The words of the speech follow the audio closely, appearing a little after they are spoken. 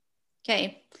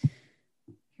Okay,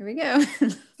 here we go.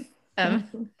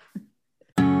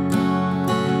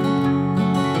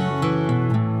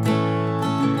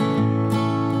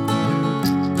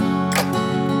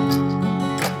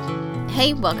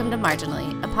 Hey, welcome to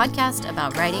Marginally, a podcast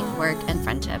about writing, work, and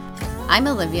friendship. I'm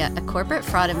Olivia, a corporate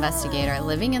fraud investigator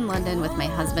living in London with my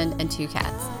husband and 2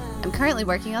 cats. I'm currently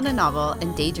working on a novel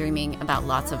and daydreaming about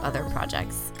lots of other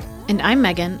projects. And I'm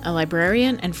Megan, a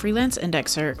librarian and freelance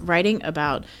indexer writing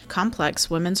about complex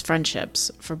women's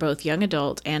friendships for both young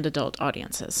adult and adult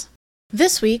audiences.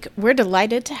 This week, we're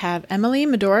delighted to have Emily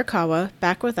Midorikawa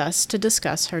back with us to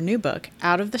discuss her new book,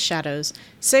 Out of the Shadows: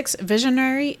 6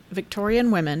 Visionary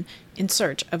Victorian Women in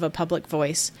Search of a Public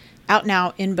Voice, out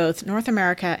now in both North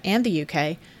America and the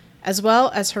UK, as well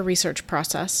as her research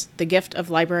process, the gift of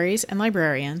libraries and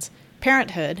librarians,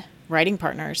 parenthood, writing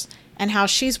partners, and how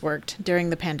she's worked during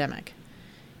the pandemic.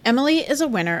 Emily is a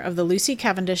winner of the Lucy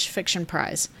Cavendish Fiction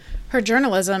Prize. Her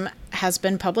journalism has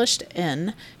been published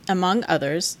in, among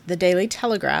others, the Daily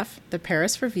Telegraph, the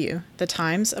Paris Review, the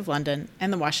Times of London,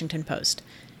 and the Washington Post.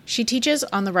 She teaches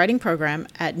on the writing program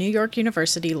at New York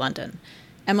University, London.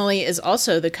 Emily is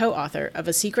also the co-author of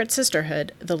A Secret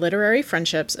Sisterhood, The Literary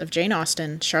Friendships of Jane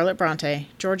Austen, Charlotte Bronte,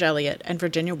 George Eliot, and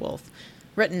Virginia Woolf,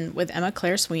 written with Emma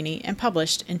Claire Sweeney and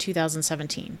published in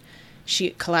 2017.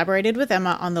 She collaborated with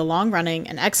Emma on the long-running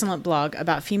and excellent blog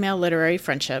about female literary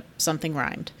friendship, Something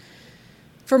Rhymed.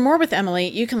 For more with Emily,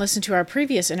 you can listen to our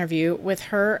previous interview with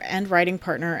her and writing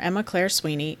partner Emma Claire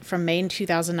Sweeney from May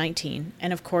 2019,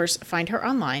 and of course, find her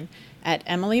online at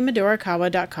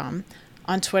emilymidorikawa.com,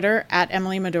 on Twitter at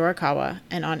Emily Midorikawa,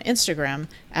 and on Instagram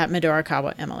at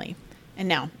MidorikawaEmily. And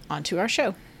now, on to our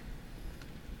show.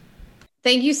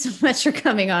 Thank you so much for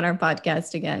coming on our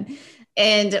podcast again.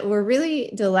 And we're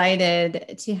really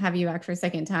delighted to have you back for a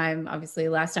second time. Obviously,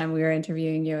 last time we were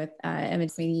interviewing you with Emma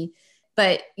Sweeney,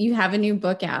 but you have a new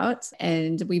book out,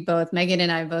 and Megan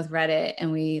and I both read it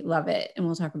and we love it. And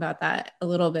we'll talk about that a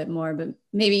little bit more, but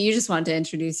maybe you just want to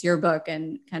introduce your book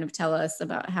and kind of tell us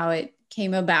about how it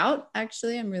came about.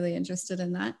 Actually, I'm really interested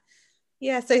in that.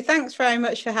 Yeah, so thanks very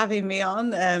much for having me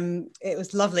on. It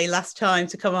was lovely last time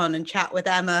to come on and chat with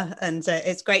Emma, and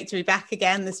it's great to be back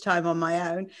again, this time on my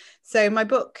own. So my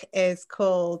book is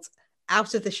called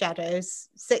Out of the Shadows: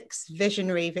 6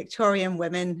 Visionary Victorian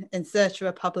Women in Search of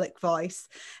a Public Voice.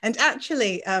 And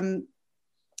actually, in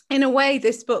a way,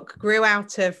 this book grew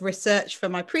out of research for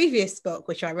my previous book,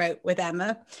 which I wrote with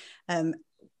Emma, A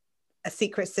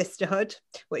Secret Sisterhood,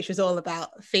 which was all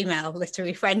about female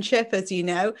literary friendship, as you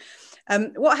know.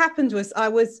 What happened was I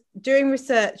was doing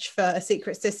research for A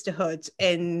Secret Sisterhood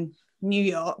in New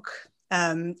York,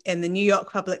 in the New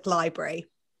York Public Library,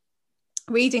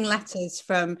 reading letters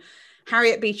from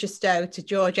Harriet Beecher Stowe to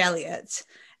George Eliot.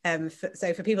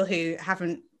 So for people who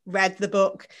haven't read the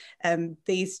book,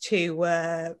 these two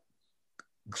were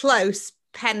close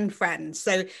pen friends.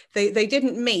 So they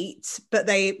didn't meet, but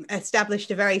they established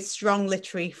a very strong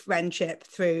literary friendship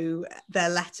through their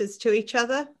letters to each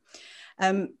other.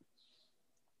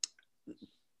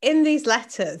 In these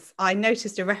letters, I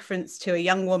noticed a reference to a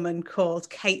young woman called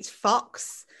Kate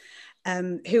Fox,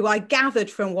 who I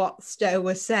gathered from what Stowe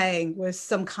was saying was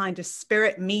some kind of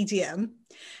spirit medium.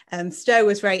 Stowe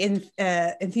was very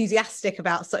enthusiastic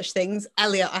about such things.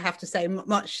 Eliot, I have to say,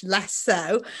 much less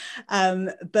so.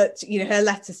 But, you know, her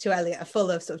letters to Eliot are full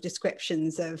of sort of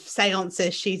descriptions of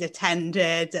seances she's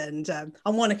attended. And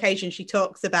on one occasion, she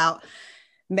talks about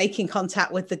making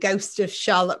contact with the ghost of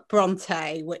Charlotte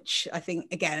Bronte, which I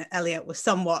think, again, Eliot was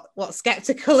somewhat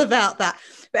skeptical about that.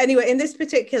 But anyway, in this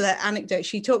particular anecdote,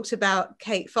 she talked about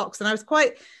Kate Fox, and I was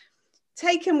quite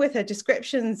taken with her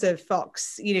descriptions of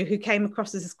Fox, you know, who came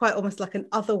across as quite almost like an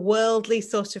otherworldly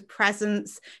sort of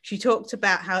presence. She talked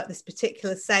about how at this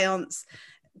particular seance,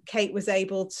 Kate was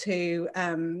able to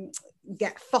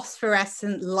get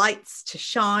phosphorescent lights to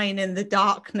shine in the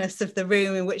darkness of the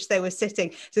room in which they were sitting.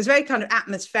 So it's a very kind of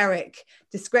atmospheric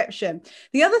description.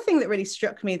 The other thing that really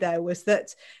struck me, though, was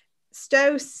that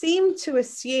Stowe seemed to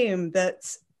assume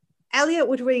that Eliot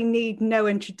would really need no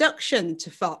introduction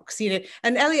to Fox, you know,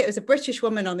 and Eliot was a British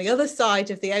woman on the other side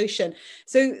of the ocean.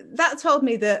 So that told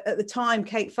me that at the time,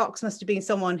 Kate Fox must have been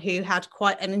someone who had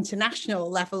quite an international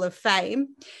level of fame.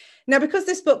 Now, because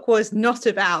this book was not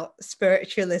about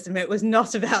spiritualism, it was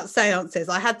not about seances,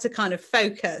 I had to kind of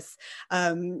focus.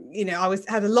 You know,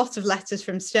 had a lot of letters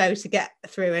from Stowe to get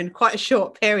through in quite a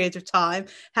short period of time.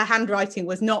 Her handwriting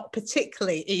was not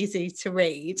particularly easy to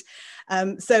read.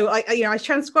 So I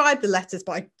transcribed the letters,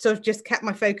 but I sort of just kept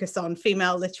my focus on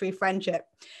female literary friendship.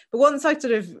 But once I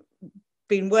sort of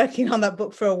been working on that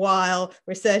book for a while,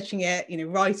 researching it, you know,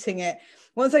 writing it,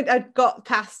 once I got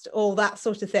past all that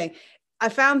sort of thing, I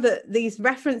found that these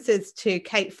references to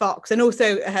Kate Fox and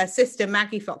also her sister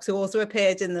Maggie Fox, who also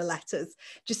appeared in the letters,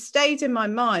 just stayed in my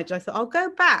mind. I thought I'll go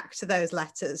back to those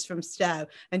letters from Stowe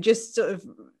and just sort of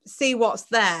see what's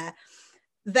there.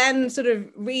 Then sort of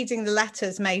reading the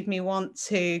letters made me want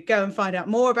to go and find out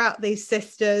more about these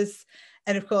sisters.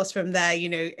 And of course, from there, you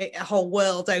know, a whole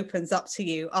world opens up to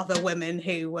you, other women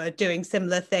who were doing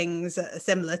similar things at a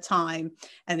similar time.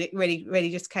 And it really,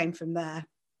 really just came from there.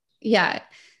 Yeah.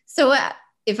 So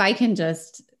if I can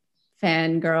just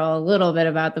fangirl a little bit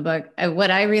about the book, what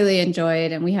I really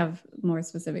enjoyed, and we have more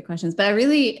specific questions, but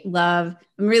I'm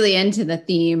really into the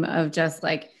theme of just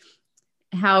like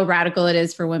how radical it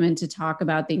is for women to talk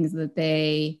about things that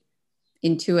they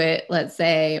intuit, let's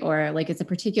say, or like it's a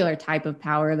particular type of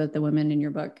power that the women in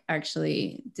your book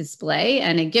actually display,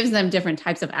 and it gives them different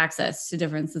types of access to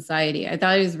different society. I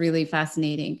thought it was really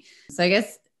fascinating. So I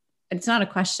guess it's not a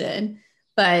question,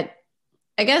 but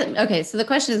I guess, okay, so the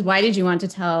question is, why did you want to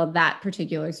tell that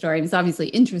particular story? It's obviously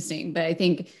interesting, but I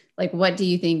think, like, what do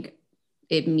you think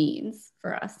it means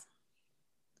for us?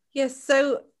 Yes,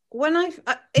 so when I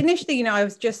initially, you know, I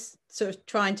was just sort of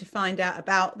trying to find out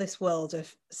about this world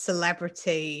of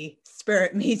celebrity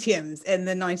spirit mediums in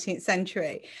the 19th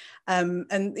century.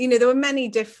 And, you know, there were many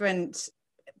different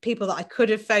people that I could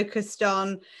have focused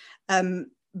on,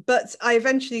 but I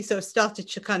eventually sort of started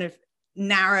to kind of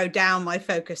narrow down my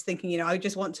focus, thinking, you know, I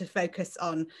just want to focus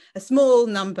on a small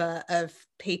number of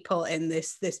people in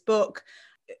this book.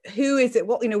 Who is it?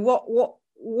 What, you know,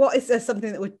 what is there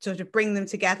something that would sort of bring them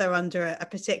together under a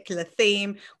particular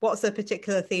theme? What's a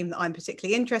particular theme that I'm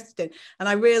particularly interested in? And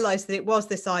I realized that it was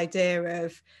this idea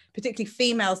of particularly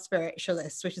female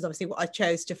spiritualists, which is obviously what I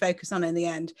chose to focus on in the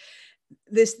end.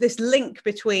 This link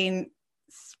between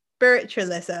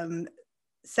spiritualism,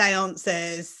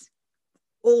 seances,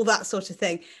 all that sort of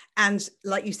thing, and,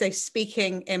 like you say,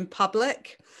 speaking in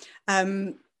public.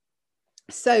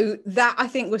 So that, I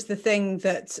think, was the thing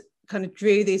that kind of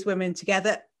drew these women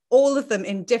together, all of them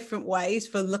in different ways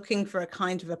for looking for a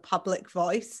kind of a public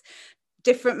voice,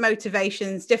 different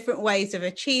motivations, different ways of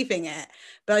achieving it.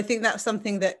 But I think that's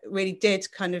something that really did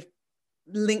kind of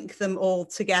link them all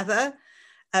together.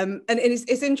 And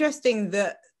it's interesting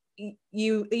that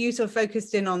you sort of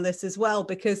focused in on this as well,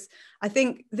 because I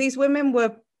think these women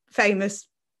were famous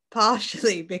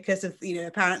partially because of, you know,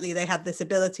 apparently they had this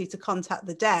ability to contact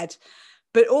the dead,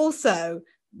 but also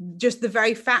just the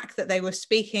very fact that they were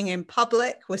speaking in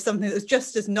public was something that was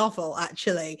just as novel,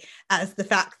 actually, as the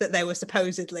fact that they were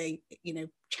supposedly, you know,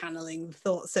 channeling the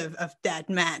thoughts of dead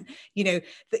men. You know,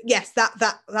 yes,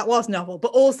 that was novel,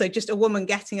 but also just a woman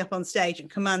getting up on stage and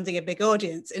commanding a big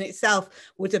audience in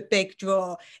itself was a big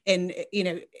draw in, you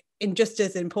know, in just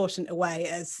as important a way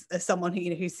as someone who,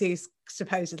 you know, who sees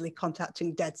supposedly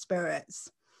contacting dead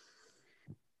spirits.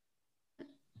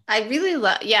 I really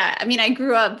love, yeah. I mean, I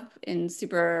grew up in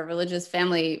super religious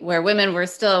family where women were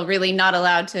still really not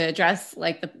allowed to address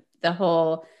like the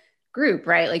whole group,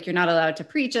 right? Like you're not allowed to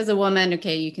preach as a woman.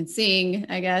 Okay, you can sing,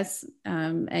 I guess,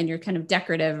 and you're kind of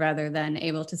decorative rather than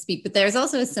able to speak. But there's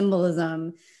also a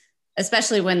symbolism,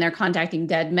 especially when they're contacting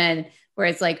dead men, where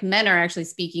it's like men are actually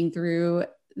speaking through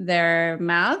their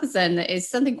mouths, and it's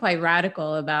something quite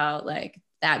radical about like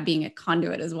that being a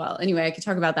conduit as well. Anyway, I could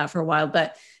talk about that for a while,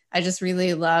 but I just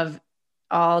really love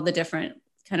all the different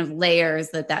kind of layers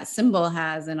that symbol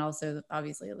has. And also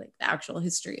obviously like the actual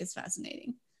history is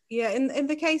fascinating. Yeah. In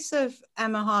the case of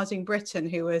Emma Harding Britten,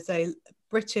 who was a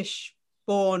British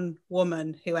born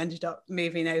woman who ended up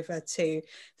moving over to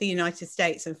the United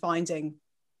States and finding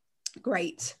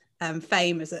great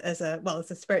fame as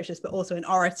a spiritualist, but also an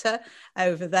orator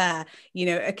over there. You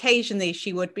know, occasionally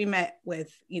she would be met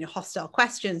with, you know, hostile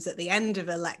questions at the end of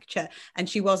a lecture, and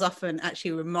she was often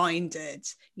actually reminded,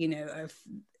 you know, of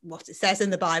what it says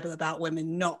in the Bible about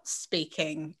women not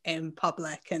speaking in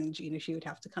public, and, you know, she would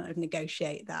have to kind of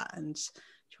negotiate that and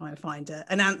try and find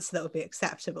an answer that would be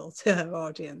acceptable to her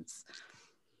audience.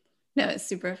 No, it's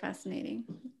super fascinating.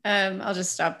 I'll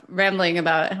just stop rambling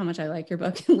about how much I like your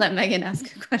book and let Megan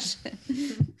ask a question.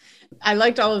 I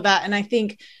liked all of that. And I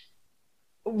think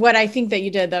what I think that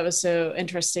you did that was so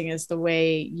interesting is the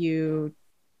way you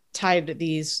tied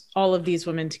all of these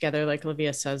women together, like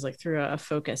Olivia says, like through a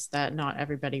focus that not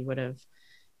everybody would have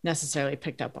necessarily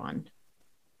picked up on.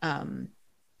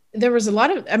 There was a lot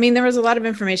of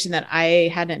information that I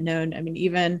hadn't known. I mean,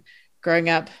 even growing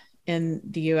up in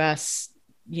the US,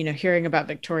 you know, hearing about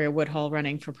Victoria Woodhull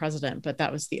running for president, but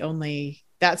that's the only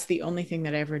thing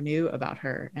that I ever knew about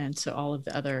her. And so all of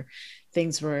the other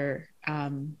things were,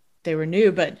 they were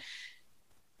new, but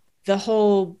the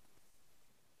whole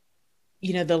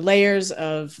the layers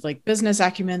of like business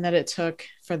acumen that it took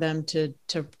for them to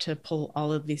pull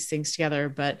all of these things together.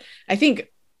 But I think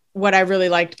what I really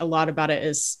liked a lot about it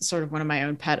is sort of one of my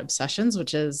own pet obsessions,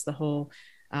 which is the whole,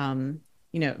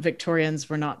 Victorians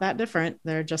were not that different.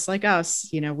 They're just like us.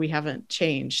 We haven't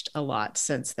changed a lot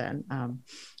since then.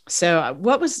 So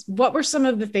what were some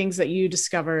of the things that you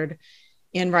discovered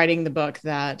in writing the book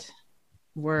that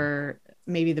were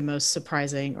maybe the most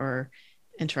surprising or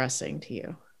interesting to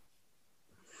you?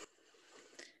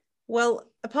 Well,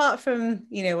 apart from,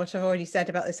 what I've already said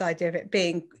about this idea of it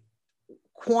being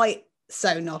quite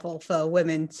so novel for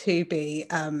women to be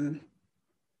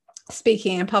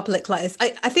speaking in public like this,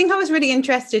 I think I was really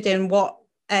interested in what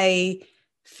a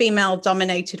female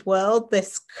dominated world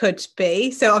this could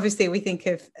be. So obviously we think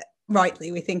of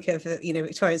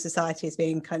Victorian society as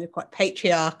being kind of quite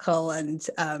patriarchal and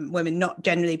women not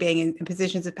generally being in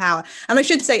positions of power. And I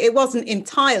should say it wasn't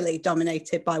entirely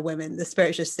dominated by women, the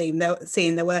spiritualist scene.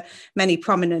 There were many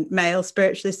prominent male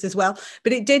spiritualists as well,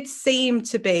 but it did seem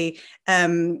to be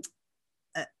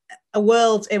a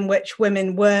world in which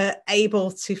women were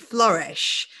able to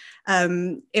flourish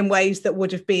in ways that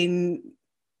would have been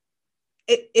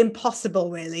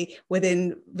impossible really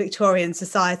within Victorian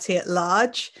society at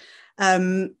large.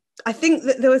 I think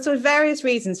that there were sort of various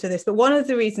reasons for this, but one of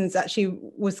the reasons actually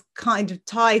was kind of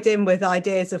tied in with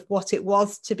ideas of what it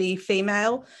was to be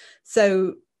female.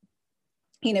 So,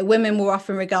 women were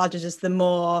often regarded as the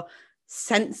more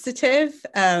sensitive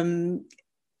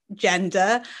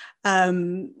gender.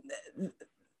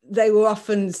 They were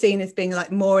often seen as being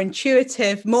like more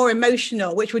intuitive, more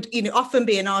emotional, which would often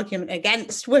be an argument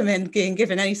against women being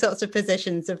given any sorts of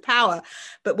positions of power.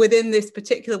 But within this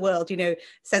particular world,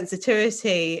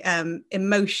 sensitivity,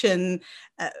 emotion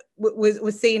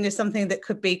was seen as something that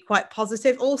could be quite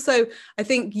positive. Also, I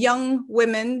think young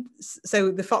women,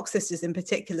 so the Fox sisters in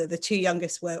particular, the two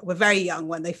youngest were very young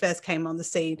when they first came on the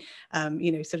scene,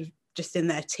 sort of just in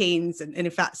their teens. And in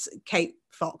fact, Kate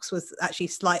Fox was actually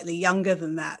slightly younger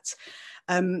than that.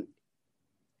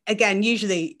 Again,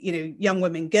 usually, young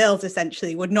women, girls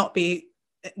essentially, would not be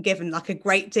given like a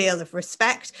great deal of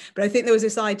respect. But I think there was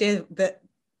this idea that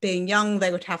being young,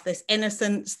 they would have this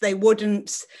innocence. They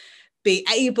wouldn't be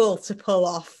able to pull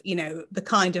off, the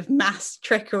kind of mass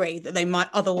trickery that they might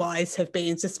otherwise have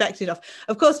been suspected of.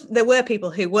 Of course, there were people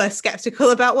who were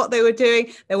skeptical about what they were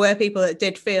doing. There were people that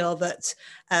did feel that,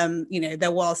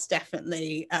 there was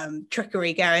definitely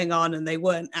trickery going on and they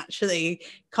weren't actually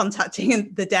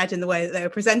contacting the dead in the way that they were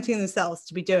presenting themselves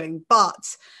to be doing.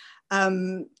 But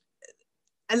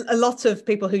a lot of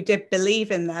people who did believe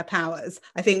in their powers,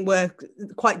 I think, were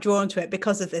quite drawn to it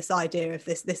because of this idea of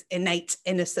this innate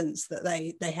innocence that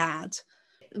they had.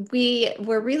 We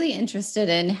were really interested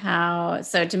in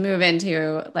so to move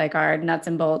into like our nuts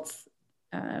and bolts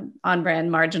on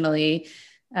brand marginally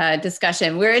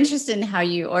discussion, we're interested in how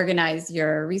you organize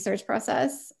your research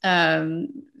process.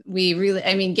 We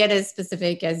really, get as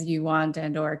specific as you want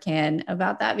and or can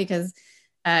about that, because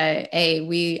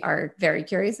we are very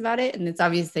curious about it, and it's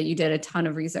obvious that you did a ton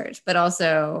of research, but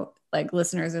also like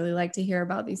listeners really like to hear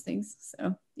about these things.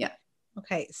 So yeah.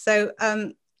 Okay, so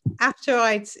after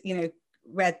I'd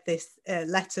read this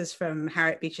letters from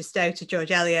Harriet Beecher Stowe to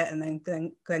George Eliot, and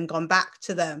then gone back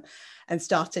to them and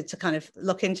started to kind of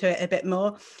look into it a bit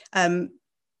more, I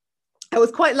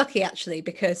was quite lucky actually,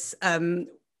 because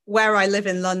where I live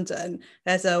in London,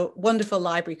 there's a wonderful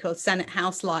library called Senate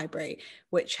House Library,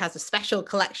 which has a special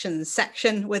collections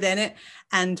section within it.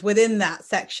 And within that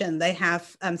section, they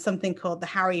have something called the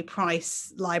Harry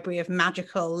Price Library of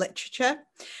Magical Literature,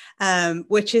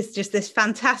 which is just this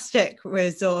fantastic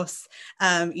resource,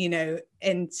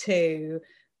 into,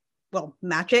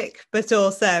 magic, but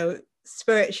also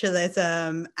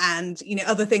spiritualism and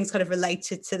other things kind of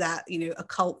related to that,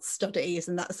 occult studies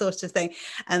and that sort of thing.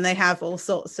 And they have all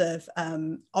sorts of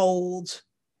old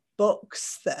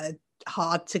books that are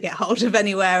hard to get hold of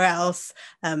anywhere else,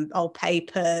 old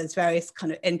papers, various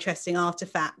kind of interesting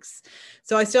artifacts.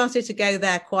 So I started to go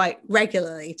there quite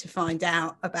regularly to find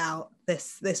out about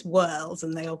this world,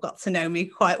 and they all got to know me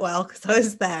quite well because I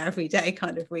was there every day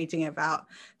kind of reading about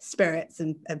spirits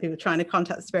and people trying to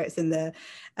contact spirits in the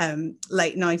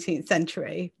late 19th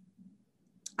century.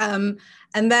 And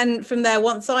then from there,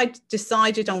 once I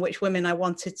decided on which women I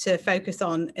wanted to focus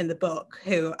on in the book,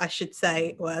 who I should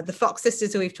say were the Fox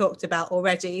sisters, who we've talked about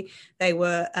already. They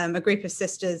were a group of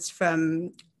sisters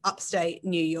from upstate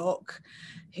New York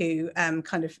who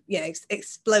kind of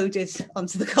exploded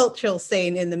onto the cultural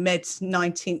scene in the mid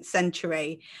 19th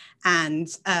century, and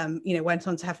went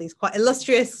on to have these quite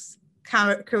illustrious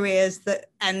careers that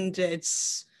ended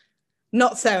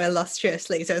not so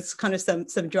illustriously. So it's kind of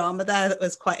some drama there that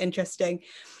was quite interesting.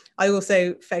 I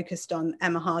also focused on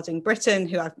Emma Harding Britton,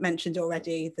 who I've mentioned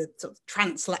already, the sort of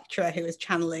trance lecturer who was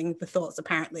channeling the thoughts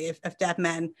apparently of dead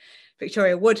men.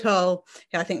 Victoria Woodhull,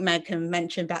 who I think Meg can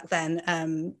mention back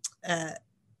then,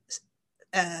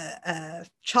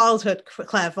 childhood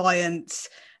clairvoyant,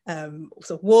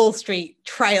 sort of Wall Street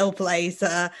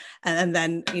trailblazer, and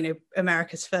then, you know,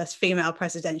 America's first female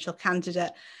presidential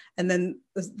candidate. And then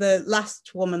the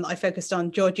last woman that I focused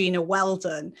on, Georgina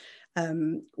Weldon,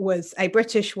 was a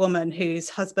British woman whose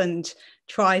husband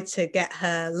tried to get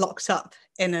her locked up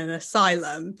in an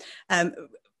asylum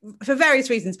for various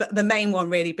reasons, but the main one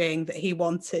really being that he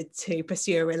wanted to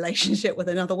pursue a relationship with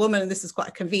another woman, and this was quite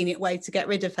a convenient way to get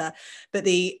rid of her. But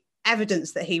the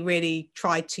evidence that he really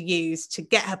tried to use to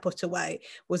get her put away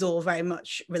was all very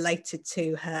much related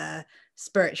to her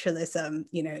spiritualism.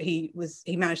 You know, he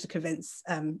managed to convince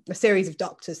a series of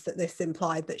doctors that this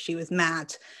implied that she was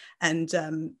mad, and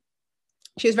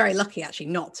she was very lucky actually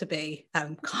not to be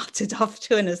carted off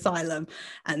to an asylum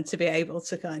and to be able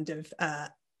to kind of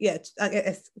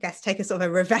I guess take a sort of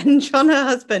a revenge on her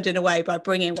husband in a way by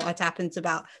bringing what had happened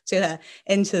to her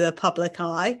into the public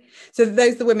eye. So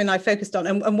those are the women I focused on.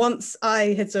 And once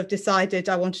I had sort of decided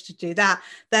I wanted to do that,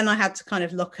 then I had to kind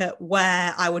of look at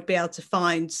where I would be able to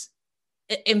find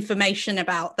information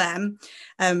about them.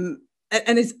 And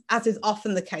as is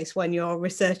often the case when you're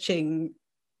researching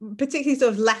particularly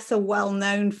sort of lesser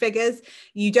well-known figures,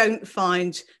 you don't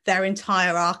find their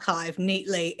entire archive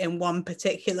neatly in one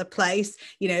particular place.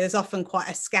 You know, there's often quite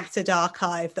a scattered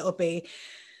archive that will be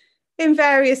in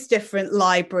various different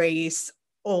libraries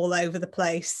all over the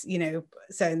place, you know,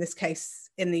 so in this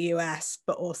case in the US,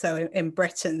 but also in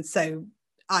Britain. So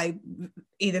I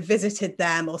either visited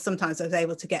them or sometimes I was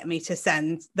able to get me to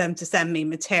send me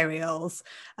materials.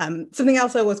 Something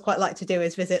else I always quite like to do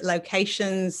is visit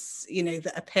locations, you know,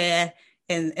 that appear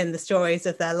in the stories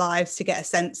of their lives to get a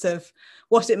sense of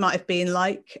what it might have been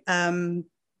like. And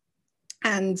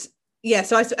yeah,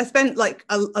 so I spent like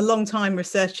a long time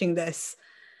researching this,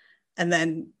 and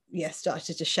then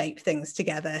started to shape things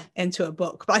together into a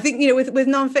book. But I think, you know, with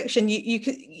nonfiction,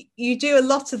 you do a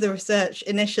lot of the research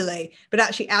initially, but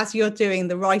actually as you're doing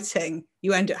the writing,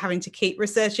 you end up having to keep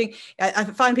researching. I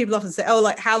find people often say, oh,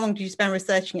 like, how long did you spend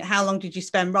researching it? How long did you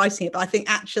spend writing it? But I think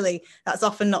actually that's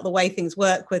often not the way things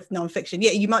work with nonfiction.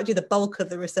 Yeah, you might do the bulk of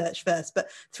the research first,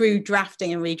 but through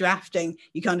drafting and redrafting,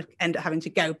 you kind of end up having to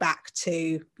go back to,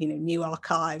 you know, new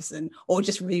archives or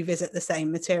just revisit the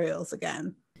same materials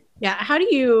again. Yeah. How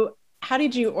did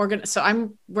you organize? So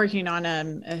I'm working on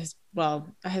a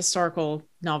historical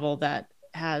novel that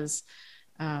has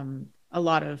a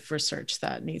lot of research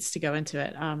that needs to go into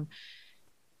it.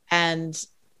 And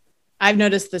I've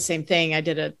noticed the same thing. I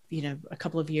did a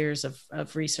couple of years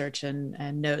of research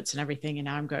and notes and everything. And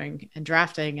now I'm going and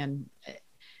drafting, and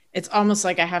it's almost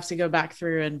like I have to go back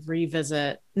through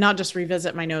and not just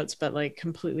revisit my notes, but like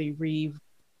completely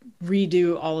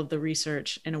redo all of the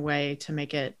research in a way to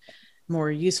make it more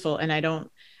useful. And I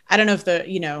don't know if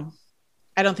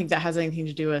I don't think that has anything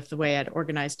to do with the way I'd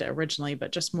organized it originally,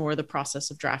 but just more the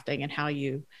process of drafting and how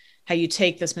you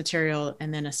take this material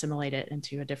and then assimilate it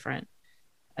into a different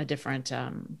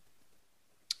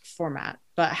format.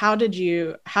 But how do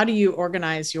you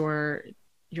organize your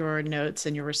notes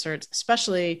and your research,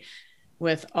 especially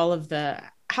with all of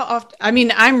how often? I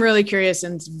mean, I'm really curious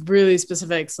and really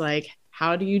specifics, like,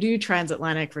 how do you do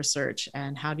transatlantic research,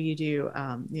 and how do you do,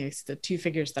 the two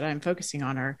figures that I'm focusing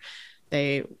on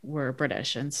they were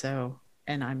British. And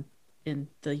I'm in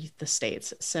the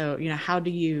States. So, you know, how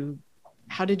did you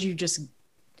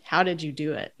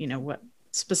do it? You know, what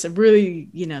specific, really,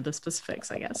 you know, the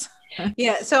specifics, I guess.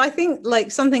 Yeah. So I think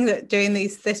like something that doing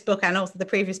this book and also the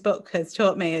previous book has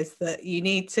taught me is that you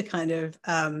need to kind of,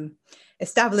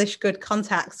 establish good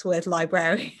contacts with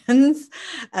librarians.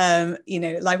 You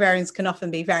know, librarians can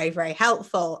often be very, very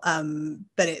helpful,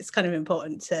 but it's kind of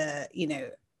important to, you know,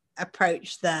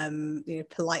 approach them, you know,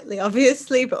 politely,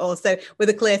 obviously, but also with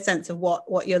a clear sense of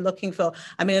what you're looking for.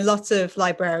 I mean, a lot of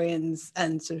librarians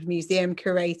and sort of museum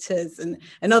curators and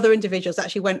other individuals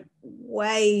actually went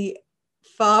way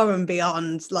far and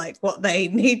beyond like what they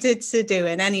needed to do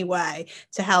in any way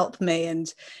to help me,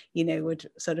 and, you know, would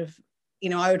sort of, you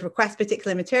know, I would request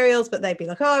particular materials, but they'd be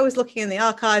like, oh, I was looking in the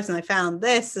archives and I found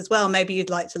this as well. Maybe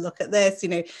you'd like to look at this. You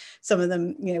know, some of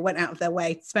them, you know, went out of their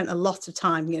way, spent a lot of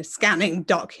time, you know, scanning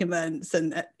documents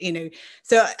and, you know,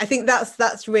 so I think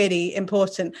that's really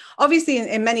important. Obviously,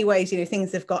 in many ways, you know,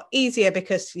 things have got easier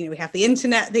because, you know, we have the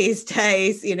internet these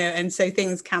days, you know, and so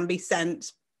things can be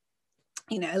sent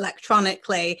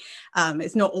electronically.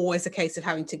 It's not always a case of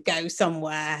having to go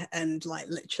somewhere and like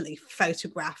literally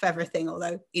photograph everything,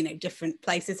 although, different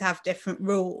places have different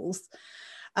rules.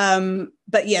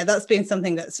 But yeah, that's been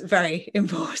something that's very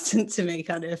important to me,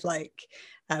 kind of like,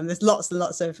 there's lots and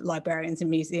lots of librarians and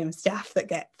museum staff that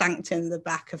get thanked in the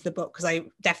back of the book, because I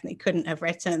definitely couldn't have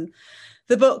written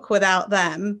the book without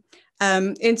them.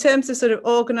 In terms of sort of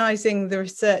organizing the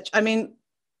research, I mean,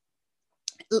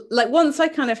 like once I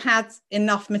kind of had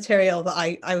enough material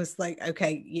that I was like,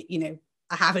 okay,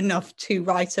 I have enough to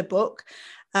write a book,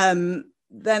 then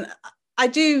I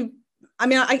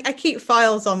keep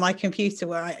files on my computer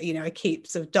where I keep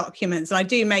sort of documents, and I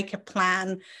do make a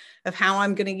plan of how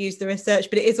I'm going to use the research,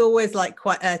 but it is always like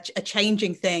quite a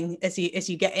changing thing as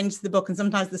you get into the book. And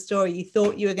sometimes the story you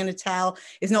thought you were going to tell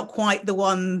is not quite the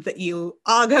one that you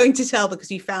are going to tell, because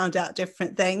you found out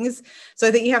different things. So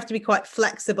I think you have to be quite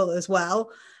flexible as well.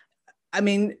 I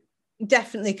mean,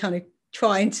 definitely kind of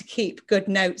trying to keep good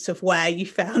notes of where you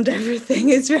found everything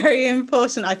is very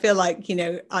important. I feel like,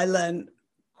 I learned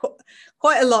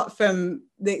quite a lot from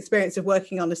the experience of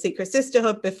working on the Secret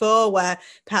Sisterhood before, where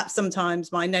perhaps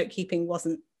sometimes my note keeping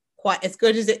wasn't quite as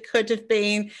good as it could have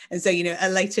been. And so, at a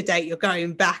later date, you're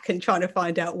going back and trying to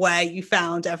find out where you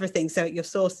found everything, so your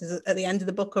sources at the end of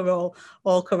the book are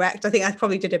all correct. I think I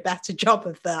probably did a better job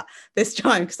of that this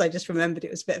time, because I just remembered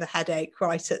it was a bit of a headache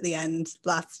right at the end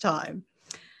last time.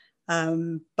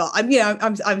 But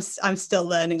I'm still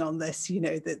learning on this,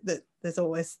 that there's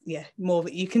always more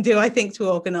that you can do, I think, to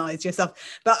organize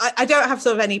yourself. But I don't have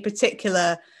sort of any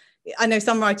particular, I know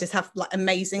some writers have like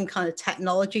amazing kind of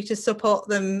technology to support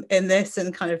them in this,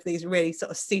 and kind of these really sort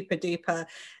of super duper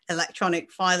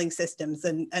electronic filing systems,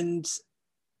 and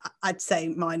I'd say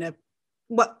mine are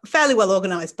fairly well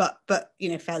organized, but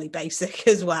fairly basic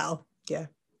as well. Yeah,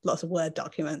 lots of Word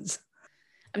documents.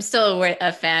 I'm still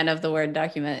a fan of the Word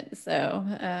document. So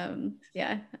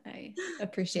I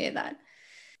appreciate that.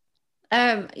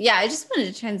 I just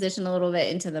wanted to transition a little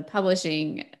bit into the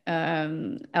publishing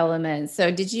element. So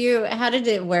how did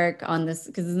it work on this?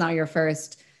 Because it's not your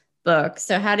first book.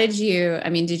 So did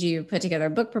you put together a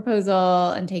book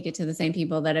proposal and take it to the same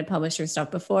people that had published your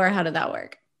stuff before? How did that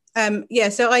work?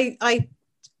 So I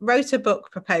wrote a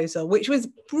book proposal, which was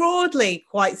broadly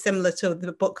quite similar to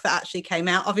the book that actually came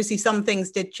out. Obviously, some things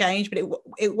did change, but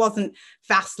it wasn't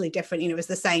vastly different. It was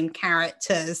the same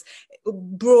characters,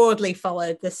 broadly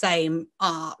followed the same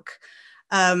arc.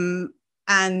 And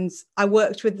I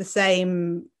worked with the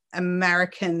same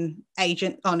American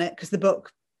agent on it, because the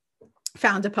book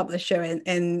found a publisher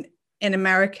in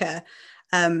America.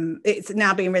 It's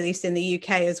now being released in the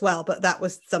UK as well, but that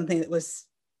was something that was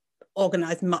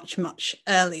organized much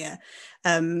earlier.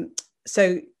 I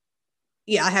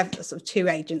have sort of two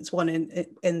agents, one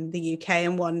in the UK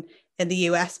and one in the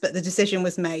US, but the decision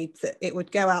was made that it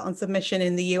would go out on submission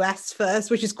in the US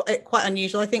first, which is quite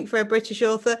unusual, I think, for a British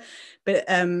author. But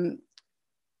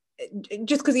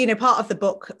just because, part of the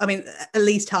book, I mean, at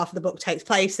least half of the book takes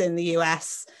place in the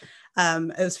US,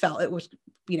 it was felt it would,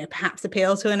 perhaps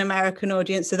appeal to an American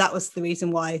audience. So that was the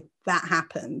reason why that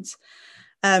happened.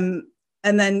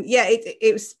 And then,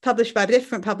 it was published by a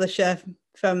different publisher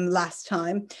from last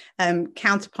time,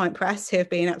 Counterpoint Press, who have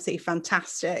been absolutely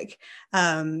fantastic,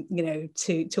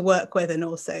 to work with, and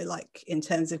also like in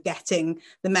terms of getting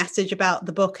the message about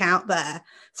the book out there.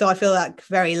 So I feel like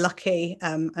very lucky,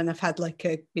 and I've had like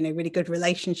a really good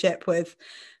relationship with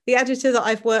the editor that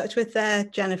I've worked with there,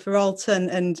 Jennifer Alton,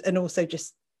 and also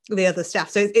just the other staff.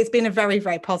 So it's been a very,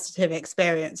 very positive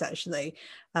experience, actually.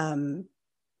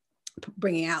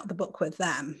 Bringing out the book with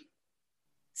them.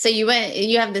 So you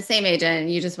have the same agent,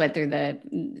 you just went through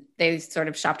they sort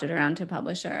of shopped it around to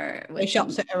publisher. They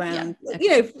shopped it around,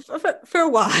 for a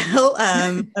while.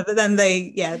 But then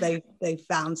they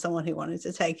found someone who wanted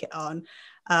to take it on.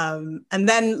 And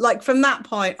then like from that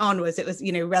point onwards, it was,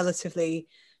 relatively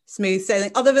smooth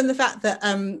sailing, other than the fact that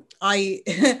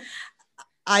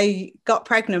I got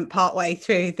pregnant partway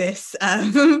through this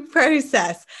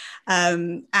process.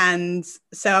 And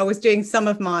so I was doing some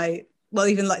of my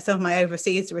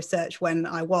overseas research when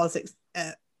I was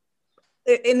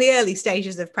in the early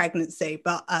stages of pregnancy.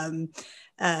 But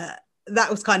that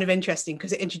was kind of interesting,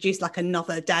 because it introduced like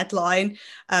another deadline.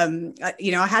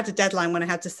 I had a deadline when I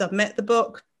had to submit the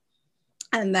book.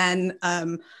 And then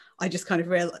I just kind of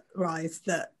realized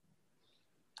that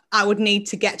I would need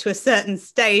to get to a certain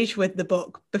stage with the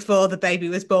book before the baby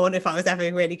was born if I was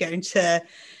ever really going to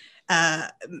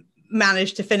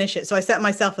manage to finish it. So I set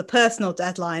myself a personal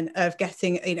deadline of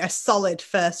getting a solid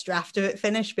first draft of it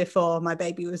finished before my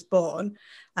baby was born.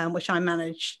 which I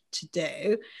managed to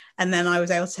do. And then I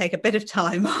was able to take a bit of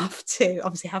time off to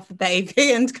obviously have the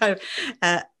baby and kind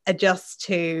of adjust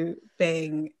to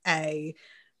being a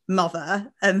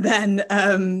mother. And then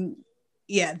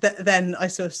then I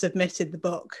sort of submitted the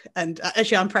book, and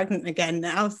actually I'm pregnant again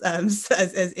now,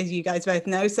 as you guys both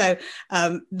know. So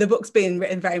the book's been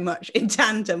written very much in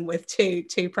tandem with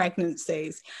two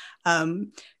pregnancies,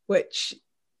 which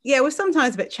was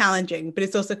sometimes a bit challenging, but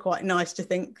it's also quite nice to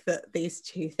think that these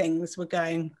two things were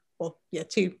going,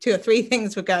 two or three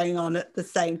things were going on at the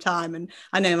same time. And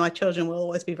I know my children will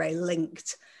always be very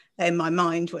linked in my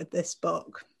mind with this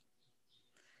book.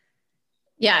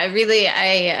 Yeah, I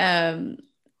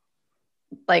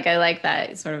like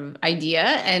that sort of idea.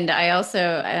 And I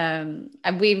also,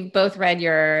 we've both read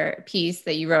your piece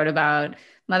that you wrote about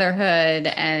motherhood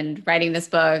and writing this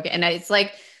book. And it's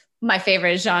like my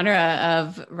favorite genre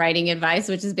of writing advice,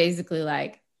 which is basically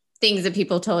like things that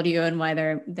people told you and why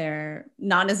they're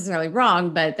not necessarily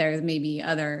wrong, but there's maybe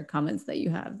other comments that you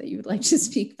have that you would like to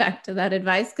speak back to that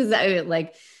advice. Cause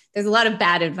there's a lot of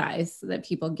bad advice that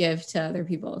people give to other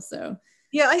people. So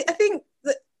yeah, I think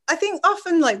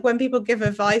often, like, when people give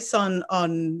advice on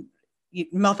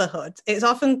motherhood, it's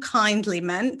often kindly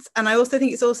meant, and I also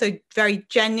think it's also very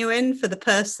genuine for the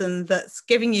person that's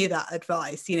giving you that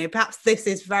advice. Perhaps this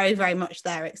is very, very much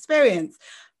their experience,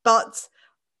 but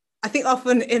I think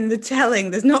often in the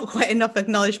telling, there's not quite enough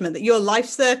acknowledgement that your life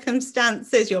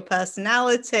circumstances, your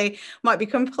personality might be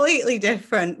completely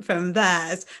different from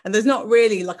theirs. And there's not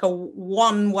really like a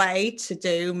one way to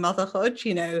do motherhood.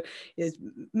 There's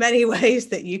many ways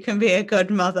that you can be a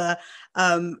good mother,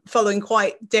 following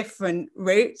quite different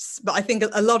routes. But I think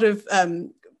a lot of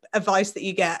advice that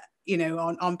you get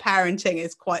on parenting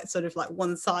is quite sort of like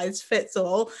one size fits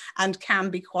all, and can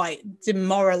be quite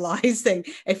demoralizing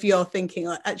if you're thinking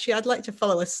like, actually I'd like to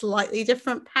follow a slightly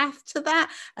different path to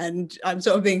that, and I'm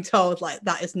sort of being told like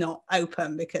that is not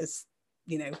open because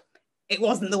it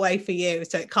wasn't the way for you,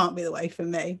 so it can't be the way for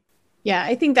me. Yeah,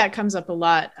 I think that comes up a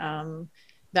lot,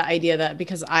 the idea that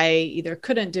because I either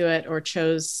couldn't do it or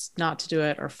chose not to do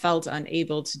it or felt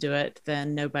unable to do it,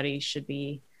 then nobody should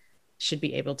be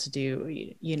able to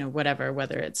do, whatever,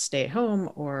 whether it's stay at home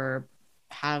or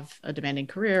have a demanding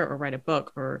career or write a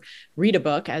book or read a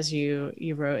book, as you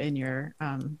wrote in your,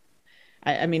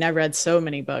 I read so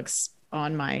many books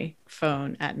on my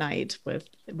phone at night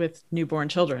with newborn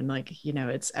children,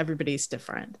 it's everybody's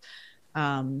different.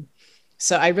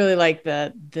 So I really like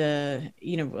the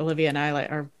Olivia and I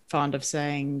are fond of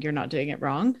saying, you're not doing it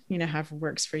wrong. However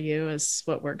works for you is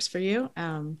what works for you.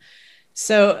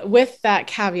 So with that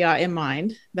caveat in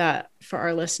mind, that for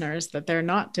our listeners, that they're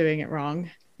not doing it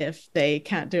wrong if they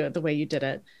can't do it the way you did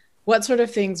it, what sort of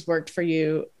things worked for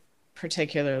you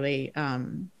particularly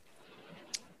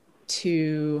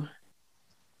to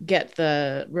get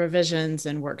the revisions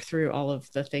and work through all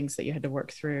of the things that you had to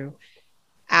work through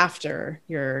after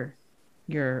your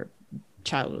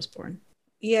child was born?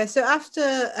 Yeah, so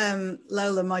after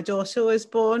Lola, my daughter, was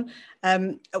born,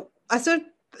 I sort of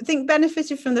think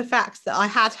benefited from the fact that I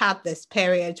had this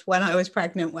period when I was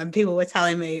pregnant when people were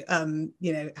telling me,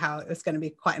 how it was going to be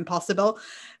quite impossible.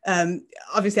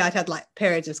 Obviously, I'd had like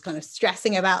periods of kind of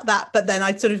stressing about that, but then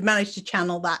I'd sort of managed to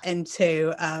channel that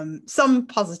into some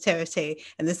positivity,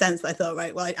 in the sense that I thought,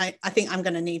 right, well, I think I'm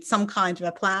going to need some kind of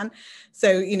a plan.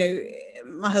 So,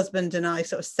 my husband and I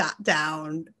sort of sat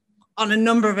down on a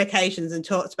number of occasions and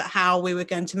talked about how we were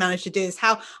going to manage to do this,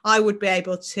 how I would be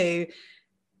able to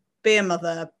be a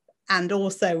mother and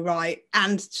also write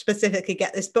and specifically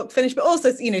get this book finished, but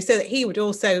also, so that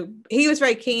he was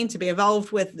very keen to be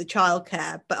involved with the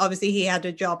childcare, but obviously he had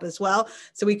a job as well.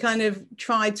 So we kind of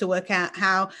tried to work out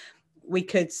how we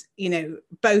could,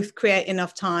 both create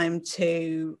enough time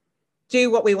to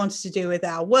do what we wanted to do with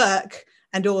our work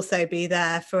and also be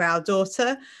there for our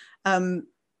daughter.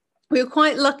 We were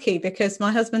quite lucky because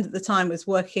my husband at the time was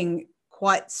working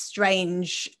quite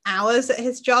strange hours at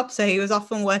his job, so he was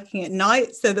often working at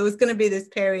night. So there was going to be this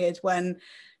period when,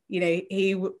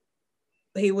 he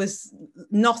was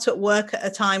not at work at a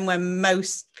time when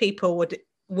most people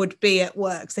would be at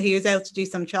work. So he was able to do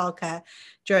some childcare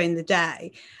during the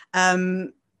day.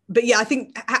 But yeah, I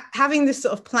think having this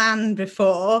sort of plan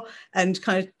before and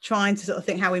kind of trying to sort of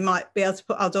think how we might be able to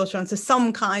put our daughter onto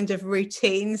some kind of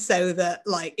routine so that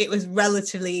like it was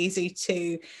relatively easy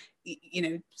to,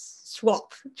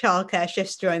 swap childcare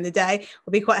shifts during the day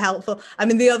would be quite helpful. I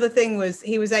mean, the other thing was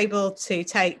he was able to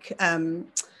take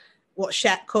what's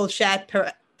called shared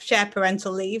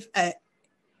parental leave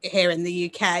here in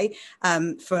the UK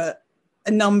for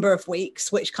a number of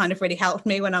weeks, which kind of really helped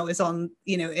me when I was on,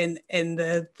 you know, in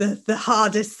the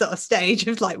hardest sort of stage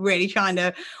of like really trying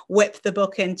to whip the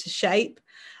book into shape.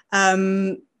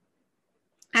 And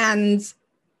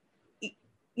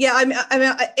yeah, I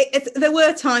mean, there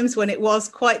were times when it was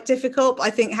quite difficult, but I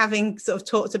think having sort of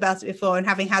talked about it before and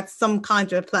having had some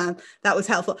kind of a plan, that was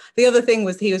helpful. The other thing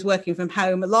was he was working from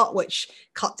home a lot, which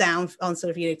cut down on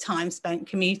sort of, you know, time spent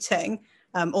commuting.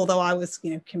 Although I was,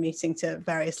 you know, commuting to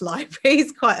various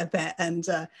libraries quite a bit. And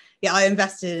yeah, I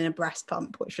invested in a breast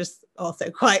pump, which was also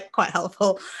quite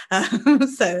helpful.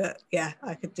 So yeah,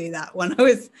 I could do that when I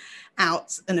was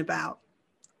out and about.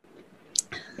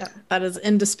 Yeah, that is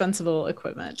indispensable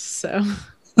equipment. So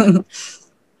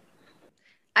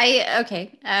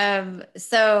okay.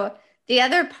 So the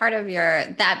other part of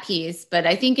that piece, but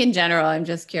I think in general, I'm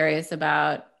just curious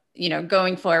about, you know,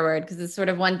 going forward, because it's sort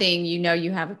of one thing, you know,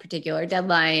 you have a particular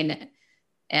deadline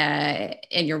and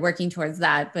you're working towards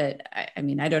that. But I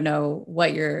mean, I don't know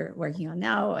what you're working on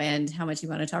now and how much you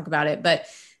want to talk about it, but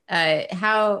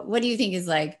what do you think is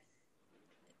like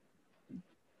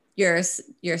your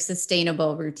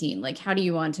sustainable routine? Like, how do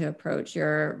you want to approach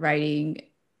your writing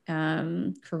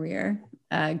career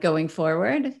going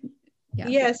forward?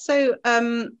 Yeah. So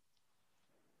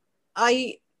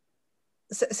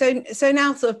So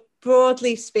now, sort of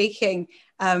broadly speaking,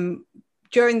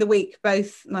 during the week,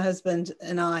 both my husband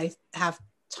and I have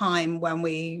time when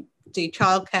we do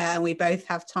childcare, and we both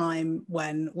have time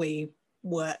when we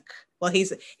work. Well,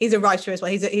 he's a writer as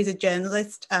well. He's a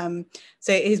journalist. So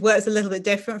his work's a little bit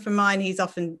different from mine. He's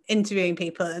often interviewing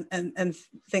people and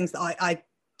things that I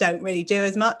don't really do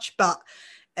as much. But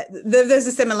there's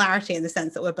a similarity in the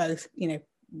sense that we're both, you know,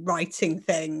 writing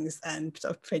things and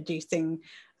sort of producing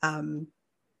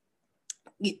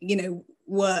you know,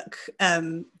 work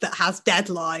that has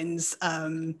deadlines,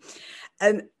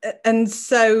 and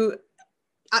so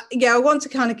I want to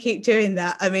kind of keep doing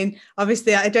that. I mean,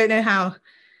 obviously I don't know how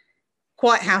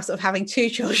sort of having two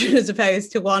children as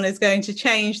opposed to one is going to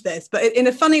change this, but in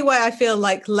a funny way I feel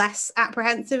like less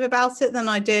apprehensive about it than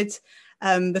I did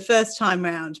the first time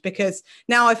round, because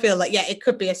now I feel like, yeah, it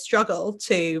could be a struggle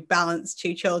to balance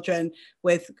two children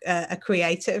with a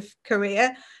creative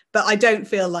career, but I don't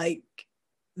feel like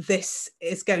this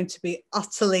is going to be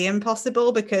utterly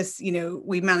impossible, because, you know,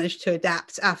 we managed to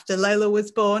adapt after Lola was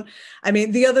born. I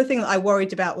mean, the other thing that I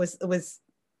worried about was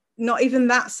not even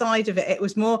that side of it. It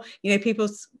was more, you know, people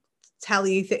tell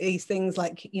you these things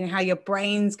like, you know, how your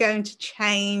brain's going to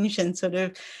change, and sort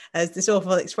of, as this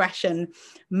awful expression,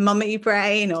 mummy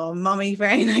brain,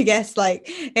 I guess, like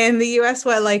in the US,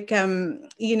 where like,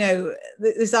 you know,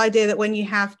 this idea that when you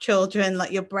have children,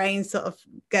 like your brain sort of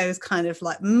goes kind of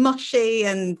like mushy,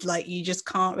 and like you just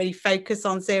can't really focus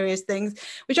on serious things,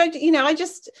 which you know,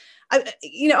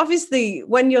 obviously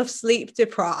when you're sleep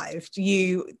deprived,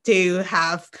 you do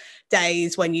have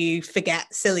days when you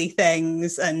forget silly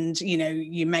things and, you know,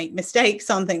 you make mistakes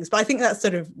on things. But I think that's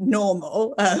sort of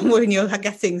normal when you're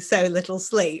getting so little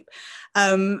sleep.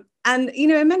 And, you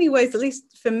know, in many ways, at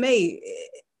least for me,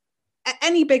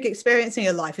 any big experience in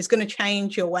your life is going to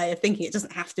change your way of thinking. It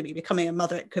doesn't have to be becoming a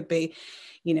mother. It could be,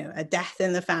 you know, a death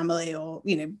in the family, or,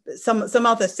 you know, some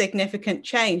other significant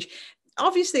change.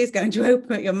 Obviously is going to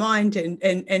open up your mind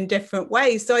in different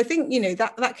ways. So I think, you know,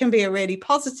 that can be a really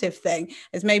positive thing,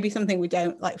 is maybe something we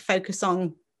don't like focus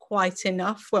on quite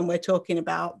enough when we're talking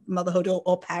about motherhood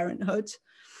or parenthood.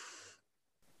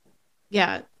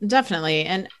 Yeah, definitely.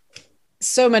 And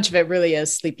so much of it really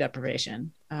is sleep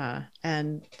deprivation.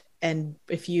 And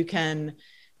if you can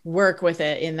work with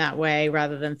it in that way,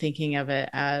 rather than thinking of it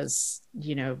as,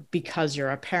 you know, because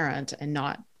you're a parent and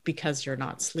not because you're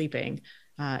not sleeping,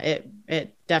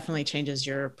 it definitely changes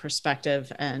your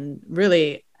perspective. And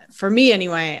really, for me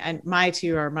anyway, and my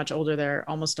two are much older, they're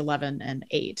almost 11 and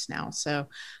 8 now. So,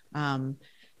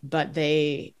 but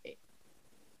it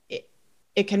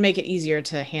can make it easier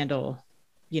to handle,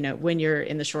 you know, when you're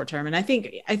in the short term. And I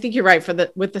think you're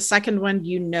right, with the second one,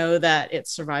 you know, that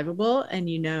it's survivable, and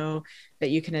you know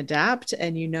that you can adapt,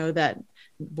 and you know that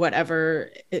whatever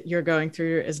you're going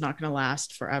through is not going to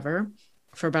last forever,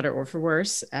 for better or for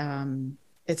worse.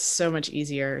 It's so much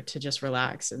easier to just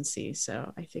relax and see.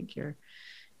 So I think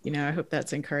I hope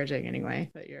that's encouraging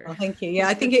anyway. Well, thank you. Yeah,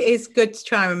 I think it is good to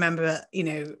try and remember, you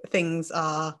know, things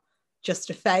are just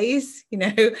a phase, you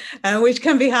know, which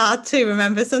can be hard to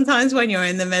remember sometimes when you're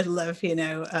in the middle of, you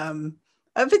know,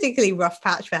 a particularly rough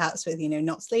patch, perhaps with, you know,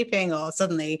 not sleeping, or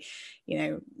suddenly, you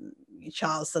know, your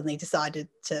child suddenly decided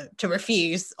to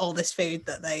refuse all this food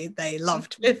that they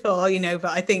loved before, you know. But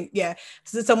I think, yeah,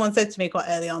 someone said to me quite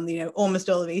early on, you know, almost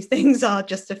all of these things are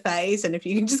just a phase, and if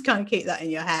you can just kind of keep that in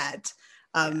your head,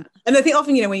 And I think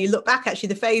often, when you look back, actually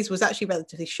the phase was actually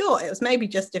relatively short. It was maybe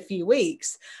just a few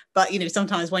weeks, but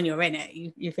sometimes when you're in it,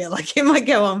 you feel like it might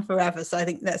go on forever. So I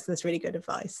think that's really good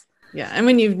advice. Yeah. And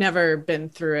when you've never been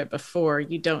through it before,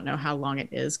 you don't know how long it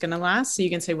is going to last. So you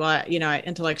can say, well,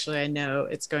 intellectually, I know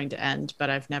it's going to end, but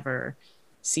I've never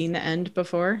seen the end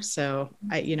before. So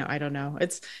I don't know.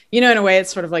 It's, in a way,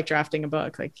 it's sort of like drafting a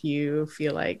book. Like you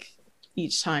feel like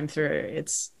each time through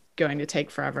it's going to take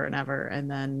forever and ever.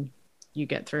 And then you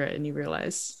get through it and you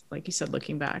realize, like you said,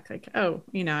 looking back, like, oh,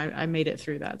 I made it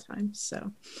through that time.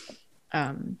 So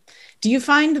do you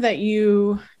find that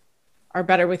you are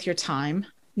better with your time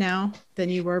now than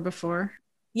you were before?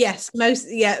 Yes,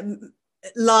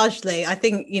 largely. I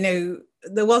think,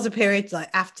 there was a period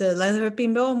like after Lola had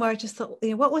been born where I just thought,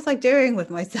 what was I doing with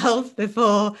myself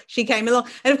before she came along?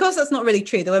 And of course, that's not really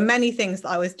true. There were many things that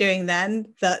I was doing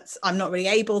then that I'm not really